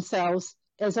seeing themselves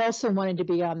as also wanting to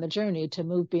be on the journey to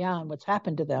move beyond what's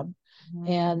happened to them.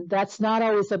 And that's not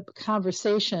always a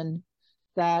conversation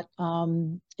that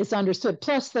is understood.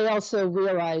 Plus, they also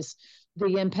realize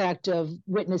the impact of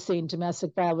witnessing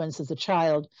domestic violence as a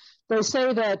child. They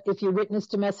say that if you witness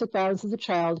domestic violence as a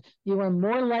child, you are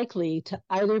more likely to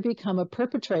either become a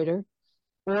perpetrator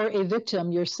or a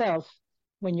victim yourself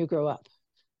when you grow up.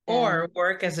 Or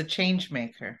work as a change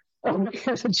maker.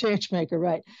 As a change maker,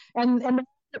 right. And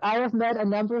I have met a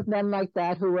number of men like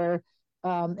that who are,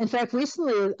 in fact,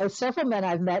 recently, several men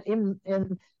I've met in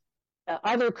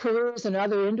other careers and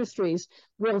other industries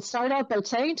will start out by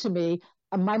saying to me,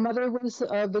 my mother was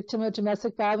a victim of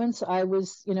domestic violence. I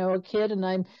was, a kid,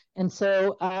 and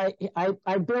so I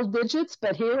build widgets,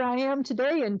 but here I am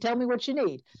today, and tell me what you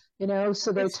need,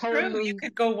 So they totally. You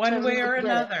could go one way or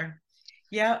another.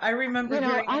 Yeah, I remember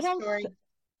hearing a story.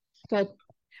 Good.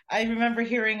 I remember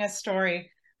hearing a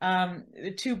story.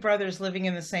 Two brothers living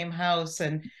in the same house,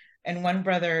 and one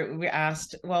brother, we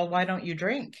asked, "Well, why don't you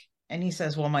drink?" And he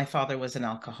says, "Well, my father was an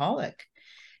alcoholic."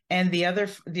 And the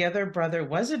other brother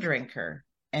was a drinker.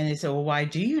 And he said, "Well, why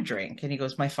do you drink?" And he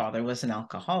goes, "My father was an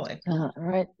alcoholic."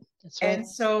 Right. That's right. And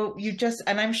so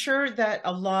and I'm sure that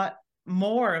a lot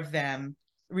more of them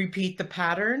repeat the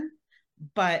pattern,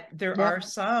 but there are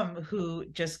some who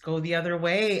just go the other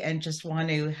way and just want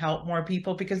to help more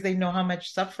people because they know how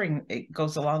much suffering it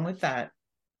goes along with that.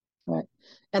 Right.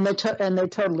 And they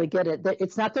totally get it.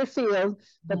 It's not their field,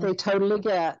 but they totally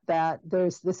get that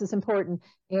this is important,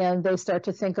 and they start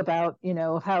to think about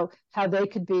how they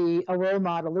could be a role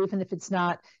model, even if it's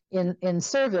not in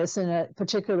service in a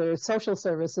particular social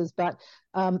services. But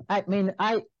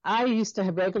I used to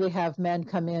regularly have men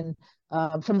come in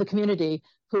from the community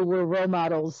who were role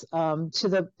models to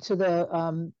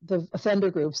the offender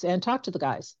groups and talk to the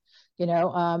guys.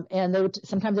 And they would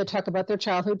sometimes they talk about their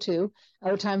childhood too.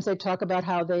 Other times they talk about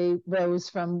how they rose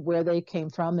from where they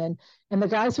came from, and the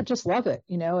guys would just love it.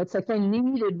 It's like they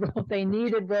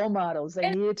needed role models. They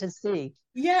needed to see.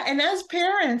 Yeah, and as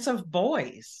parents of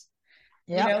boys,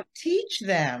 teach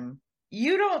them.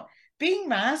 Being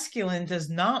masculine does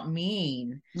not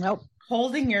mean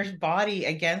holding your body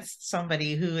against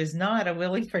somebody who is not a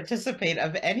willing participant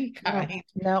of any kind.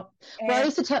 No. Well,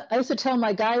 I used to tell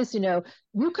my guys,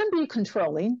 you can be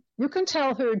controlling. You can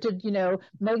tell her to,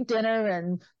 make dinner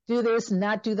and do this and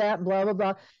not do that, and blah, blah,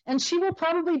 blah. And she will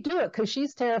probably do it because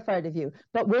she's terrified of you.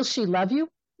 But will she love you?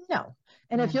 No.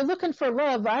 And if you're looking for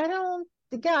love, I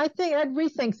think I'd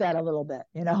rethink that a little bit,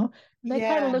 And they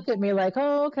kind of look at me like,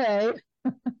 oh, okay.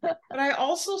 But I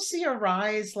also see a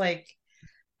rise, like,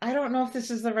 I don't know if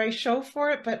this is the right show for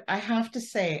it, but I have to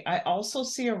say, I also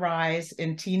see a rise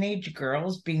in teenage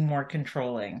girls being more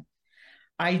controlling.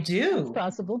 I That's do.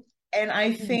 possible. And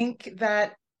I Mhm. think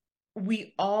that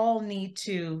we all need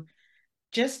to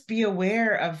just be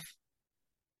aware of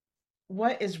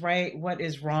what is right, what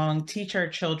is wrong, teach our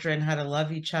children how to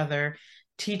love each other,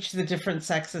 teach the different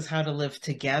sexes how to live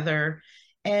together,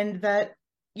 and that,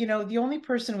 the only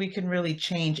person we can really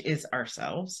change is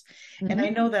ourselves. And I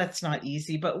Mhm. know that's not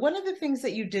easy, but one of the things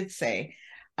that you did say,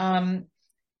 um,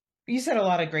 you said a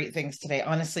lot of great things today.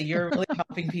 Honestly, you're really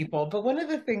helping people. But one of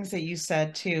the things that you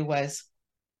said too was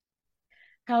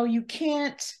how you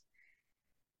just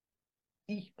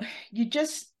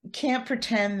can't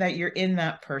pretend that you're in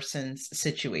that person's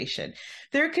situation.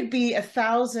 There could be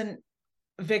 1,000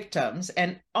 victims,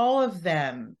 and all of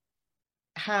them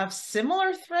have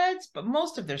similar threads, but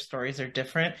most of their stories are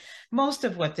different. Most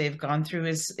of what they've gone through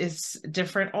is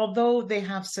different, although they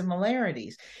have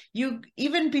similarities. You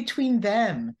even between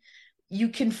them, you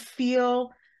can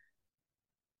feel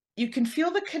you can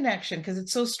feel the connection because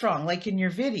it's so strong, like in your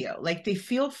video, like they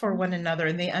feel for one another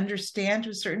and they understand to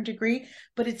a certain degree,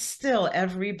 but it's still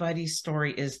everybody's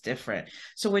story is different.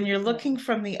 So when you're looking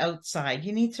from the outside,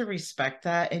 you need to respect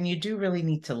that, and you do really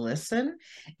need to listen,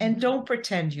 and Mhm. don't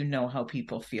pretend you know how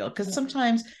people feel, because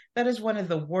sometimes that is one of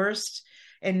the worst,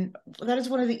 and that is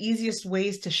one of the easiest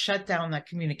ways to shut down that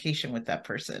communication with that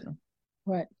person.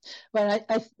 Right. But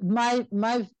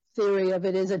my theory of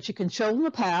it is that you can show them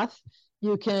the path.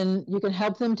 You can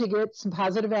help them to get some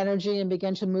positive energy and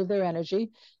begin to move their energy.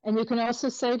 And you can also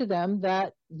say to them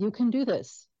that you can do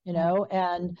this, Mm.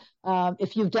 and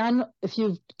if you've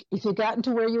gotten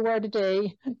to where you are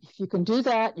today, if you can do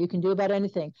that, you can do about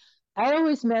anything. I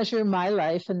always measure my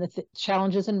life and the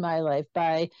challenges in my life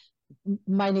by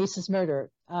my niece's murder,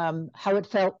 how it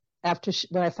felt after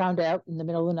when I found out in the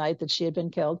middle of the night that she had been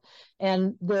killed,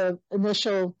 and the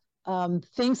initial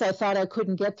things I thought I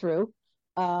couldn't get through,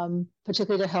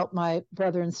 particularly to help my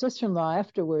brother and sister-in-law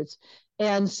afterwards.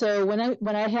 And so when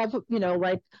I have,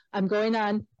 like I'm going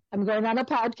on a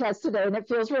podcast today, and it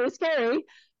feels really scary.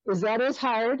 Is that as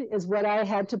hard as what I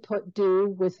had to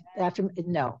do with after?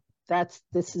 No,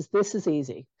 this is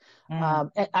easy.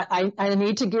 Mm. I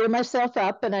need to gear myself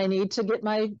up, and I need to get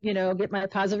my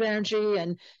positive energy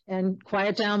and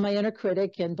quiet down my inner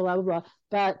critic and blah blah blah.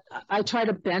 But I try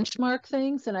to benchmark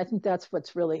things, and I think that's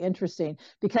what's really interesting,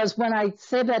 because when I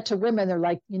say that to women, they're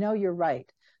like, you're right.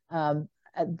 Um,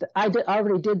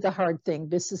 already did the hard thing.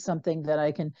 This is something that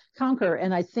I can conquer,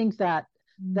 and I think that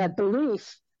Mm. that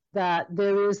belief that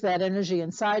there is that energy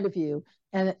inside of you,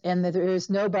 and that there's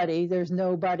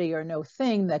nobody or no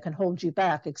thing that can hold you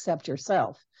back except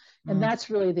yourself. And Mm. that's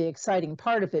really the exciting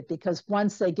part of it, because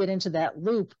once they get into that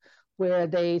loop where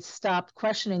they stop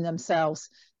questioning themselves,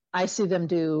 i see them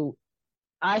do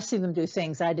I see them do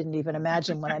things I didn't even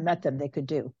imagine when I met them they could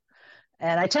do.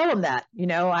 And I tell them that,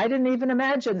 I didn't even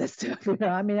imagine this stuff.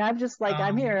 I mean, I'm just like,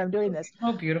 I'm here, I'm doing this.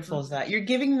 How beautiful is that? You're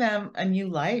giving them a new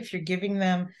life. You're giving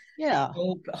them Yeah.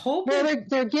 hope. Hope Well, is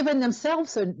they're giving yeah,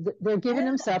 themselves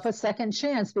a second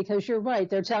chance, because you're right.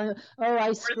 They're telling you, "Oh, I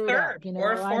or a screwed up. third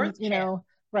or a fourth chance.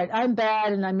 Right. I'm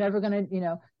bad, and I'm never gonna,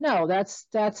 No,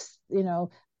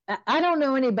 I don't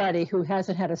know anybody who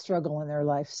hasn't had a struggle in their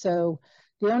life. So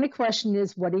the only question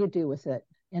is, what do you do with it,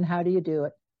 and how do you do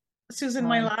it? Susan,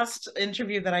 my Um, last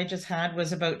interview that I just had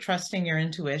was about trusting your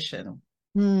intuition.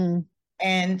 hmm,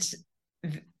 And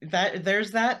that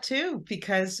there's that too,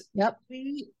 because yep.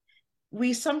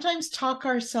 we sometimes talk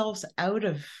ourselves out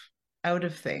of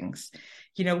things.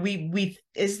 We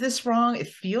is this wrong? It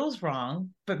feels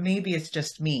wrong, but maybe it's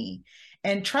just me.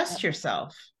 And trust Yep.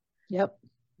 yourself. Yep.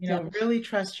 Yep. Really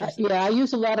trust yourself. Yeah, I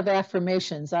use a lot of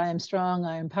affirmations. I am strong.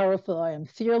 I am powerful. I am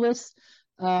fearless.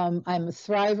 I'm a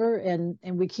thriver,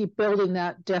 and we keep building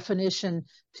that definition.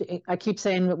 I keep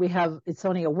saying that it's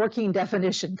only a working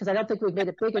definition, because I don't think we've made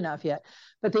it big enough yet.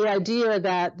 But the idea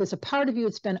that there's a part of you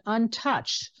that's been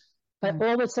untouched by Mm.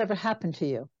 all that's ever happened to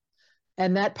you,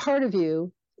 and that part of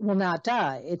you will not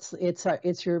die.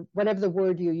 It's your, whatever the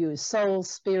word you use, soul,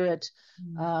 spirit.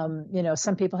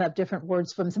 Some people have different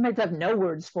words for them. Some people have no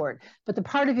words for it. But the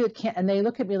part of you can't. And they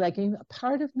look at me like, a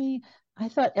part of me. I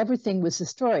thought everything was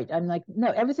destroyed. I'm like, no,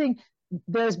 everything.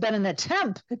 There's been an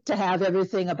attempt to have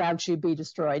everything about you be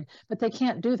destroyed, but they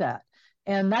can't do that.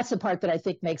 And that's the part that I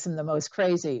think makes them the most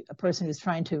crazy, a person who's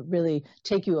trying to really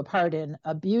take you apart and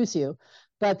abuse you.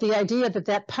 But the idea that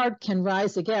that part can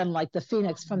rise again, like the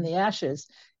phoenix from the ashes,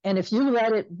 and if you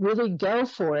let it really go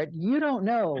for it, you don't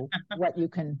know what you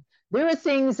can there are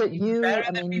things that Better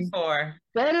I than mean, before.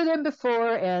 better than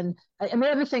before. And the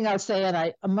other thing I'll say,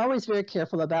 and I'm always very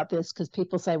careful about this because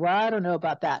people say, well, I don't know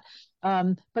about that.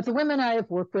 But the women I have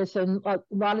worked with, and a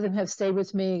lot of them have stayed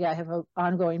with me, I have an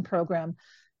ongoing program,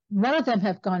 none of them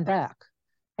have gone back.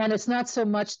 And it's not so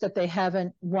much that they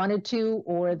haven't wanted to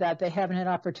or that they haven't had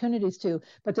opportunities to,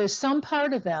 but there's some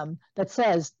part of them that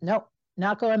says, nope,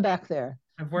 not going back there.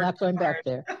 I've Not worked too going back hard.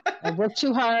 there. I've worked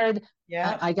too hard.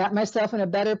 Yeah. I got myself in a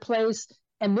better place,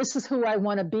 and this is who I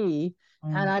want to be.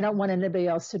 And I don't want anybody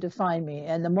else to define me.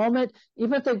 And the moment,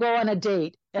 even if they go on a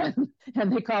date and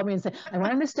they call me and say, I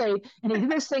went on this date and he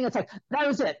did this thing, it's like, that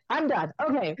was it. I'm done.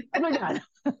 Okay, we're done.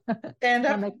 Stand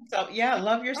up I'm for like, yourself. Yeah,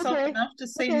 love yourself okay, enough to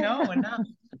say okay. no enough.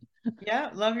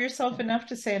 Yeah, love yourself enough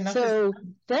to say enough. So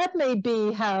that may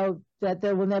be how that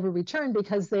they will never return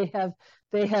because they have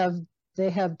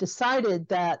decided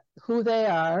that who they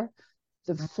are,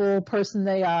 the full person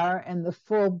they are, and the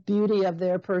full beauty of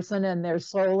their person and their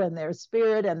soul and their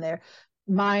spirit and their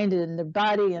mind and their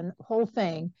body and whole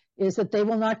thing is that they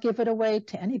will not give it away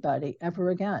to anybody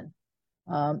ever again.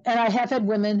 And I have had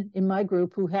women in my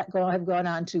group who have gone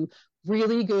on to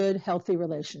really good, healthy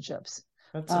relationships,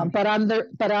 but on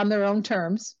their own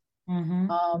terms.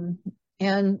 Mm-hmm.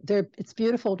 And it's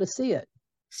beautiful to see it.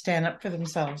 Stand up for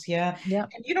themselves. Yeah. Yeah.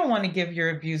 And you don't want to give your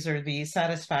abuser the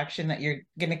satisfaction that you're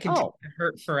going to continue to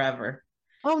hurt forever.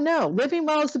 Oh, no. Living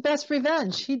well is the best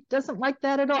revenge. He doesn't like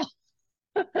that at all.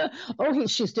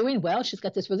 She's doing well. She's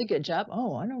got this really good job.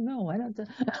 Oh, I don't know. I don't.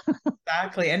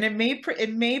 Exactly. And it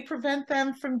may prevent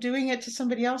them from doing it to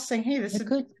somebody else saying, hey, this is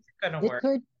going to work.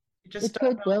 It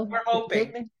could. Well, we're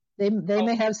hoping. They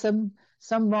may have some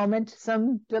moment,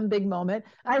 some big moment.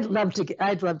 I'd love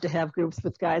to have groups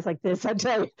with guys like this. I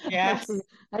tell you. Yes.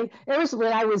 It was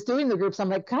when I was doing the groups, I'm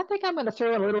like, I think I'm going to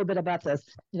throw in a little bit about this,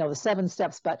 the 7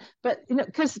 steps. But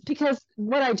because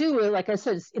what I do, like I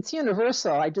said, it's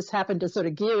universal. I just happen to sort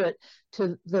of gear it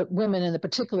to the women in a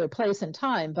particular place and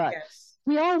time. But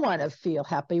we all want to feel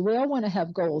happy. We all want to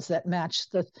have goals that match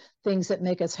the things that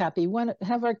make us happy. We want to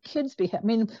have our kids be happy. I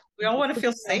mean, we all want to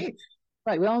feel safe.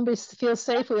 Right. We all want to feel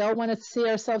safe. We all want to see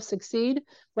ourselves succeed,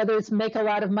 whether it's make a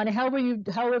lot of money, however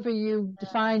you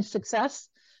define success.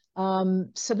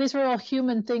 So these are all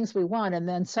human things we want. And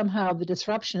then somehow the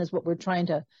disruption is what we're trying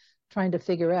to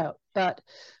figure out. But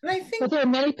there are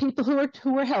many people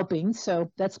who are helping.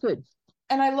 So that's good.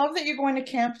 And I love that you're going to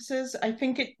campuses. I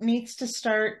think it needs to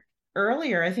start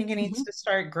earlier. I think it needs to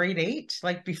start grade 8,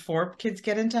 like before kids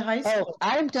get into high school. Oh,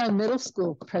 I've done middle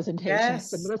school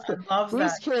presentations. Yes, I love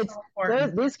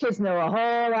that. These kids know a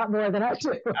whole lot more than I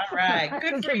do. All right,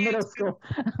 good for you. Middle school.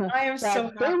 I am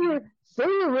so happy. They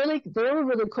were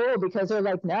really cool because they're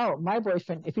like, no, my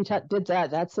boyfriend, if he did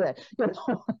that, that's it.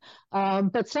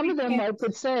 But some of them I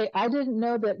could say, I didn't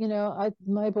know that,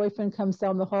 my boyfriend comes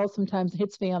down the hall sometimes and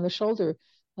hits me on the shoulder,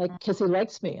 like, because he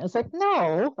likes me. I was like,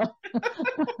 no.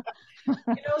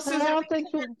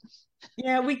 Susan,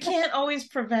 we can't always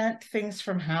prevent things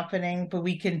from happening, but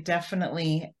we can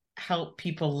definitely help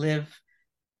people live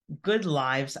good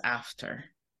lives after.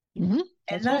 Mm-hmm.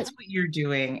 And that's what you're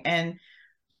doing. And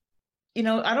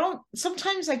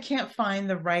sometimes I can't find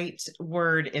the right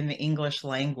word in the English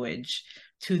language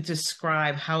to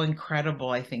describe how incredible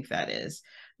I think that is.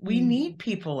 We need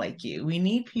people like you. We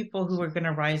need people who are going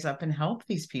to rise up and help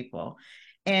these people.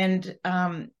 And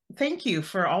thank you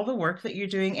for all the work that you're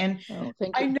doing. And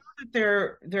I know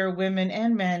that there are women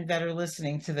and men that are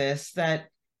listening to this that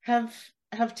have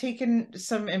taken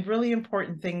some really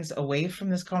important things away from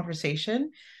this conversation.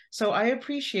 So I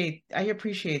appreciate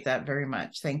that very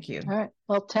much. Thank you. All right.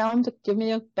 Well, tell them to give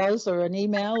me a buzz or an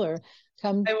email or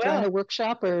come join a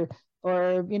workshop or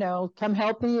come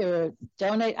help me or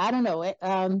donate. I don't know.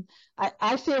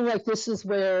 I feel like this is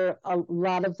where a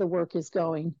lot of the work is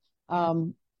going.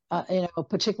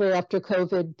 Particularly after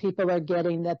COVID, people are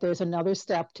getting that there's another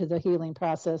step to the healing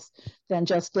process than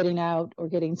just getting out or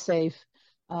getting safe,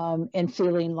 and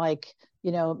feeling like,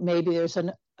 maybe there's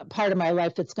a part of my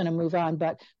life that's going to move on.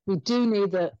 But we do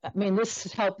need this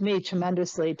has helped me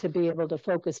tremendously to be able to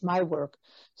focus my work.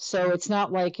 So it's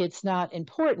not like it's not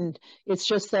important. It's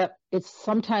just that it's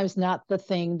sometimes not the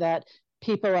thing that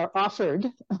people are offered.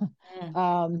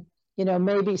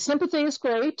 Maybe sympathy is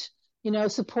great.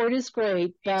 Support is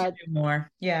great, but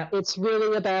it's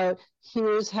really about,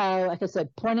 here's how, like I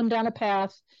said, point them down a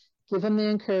path, give them the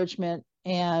encouragement,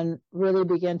 and really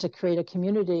begin to create a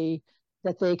community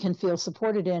that they can feel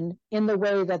supported in the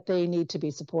way that they need to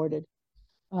be supported.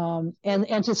 And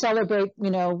to celebrate,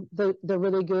 the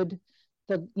really good,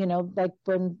 like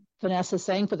when Vanessa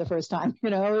sang for the first time. You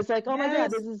know, it was like, oh my God,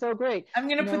 Yes. this is so great. I'm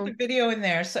going to You put know, the video in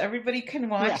there so everybody can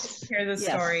watch and yes, hear the yes,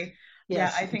 story. Yeah,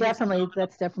 yes, I think it's definitely.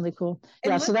 That's definitely cool.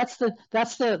 Yeah, and so that's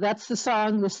the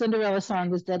song. The Cinderella song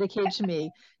was dedicated to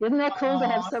me. Isn't that cool to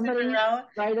have somebody Cinderella.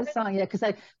 write a song? Yeah, because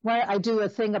I do a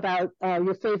thing about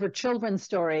your favorite children's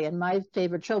story, and my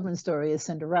favorite children's story is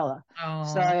Cinderella. So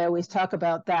Oh, I always talk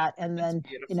about that, and that's then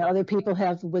beautiful. other people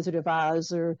have Wizard of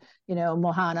Oz or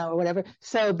Mohana or whatever.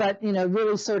 So, but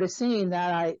really sort of seeing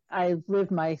that I've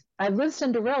lived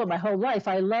Cinderella my whole life.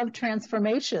 I love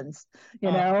transformations, you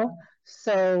Oh. know.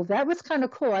 So that was kind of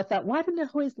cool. I thought, why didn't I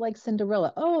always like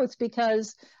Cinderella? Oh, it's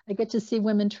because I get to see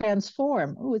women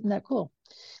transform. Oh, isn't that cool?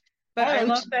 But All I right.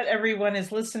 love that everyone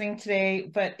is listening today,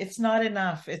 but it's not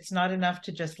enough. It's not enough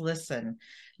to just listen.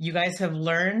 You guys have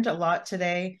learned a lot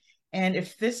today. And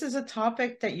if this is a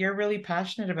topic that you're really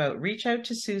passionate about, reach out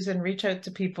to Susan, reach out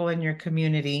to people in your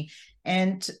community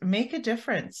and make a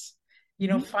difference.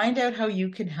 Mhm. Find out how you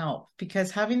can help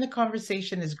because having the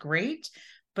conversation is great,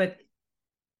 but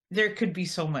there could be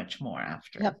so much more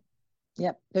after. Yep.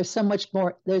 Yep. There's so much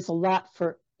more. There's a lot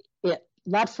for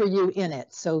you in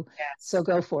it. So Yes.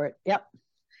 go for it. Yep.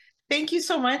 Thank you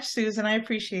so much, Susan. I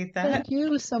appreciate that. Thank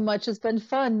you so much. It's been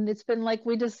fun. It's been like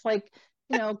we just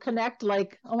connect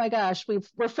like, oh my gosh,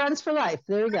 we're friends for life.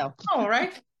 There we go. All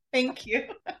right. Thank you.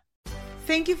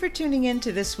 Thank you for tuning in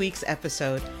to this week's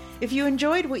episode. If you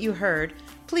enjoyed what you heard,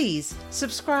 please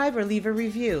subscribe or leave a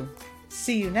review.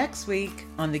 See you next week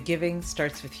on the Giving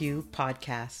Starts With You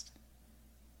podcast.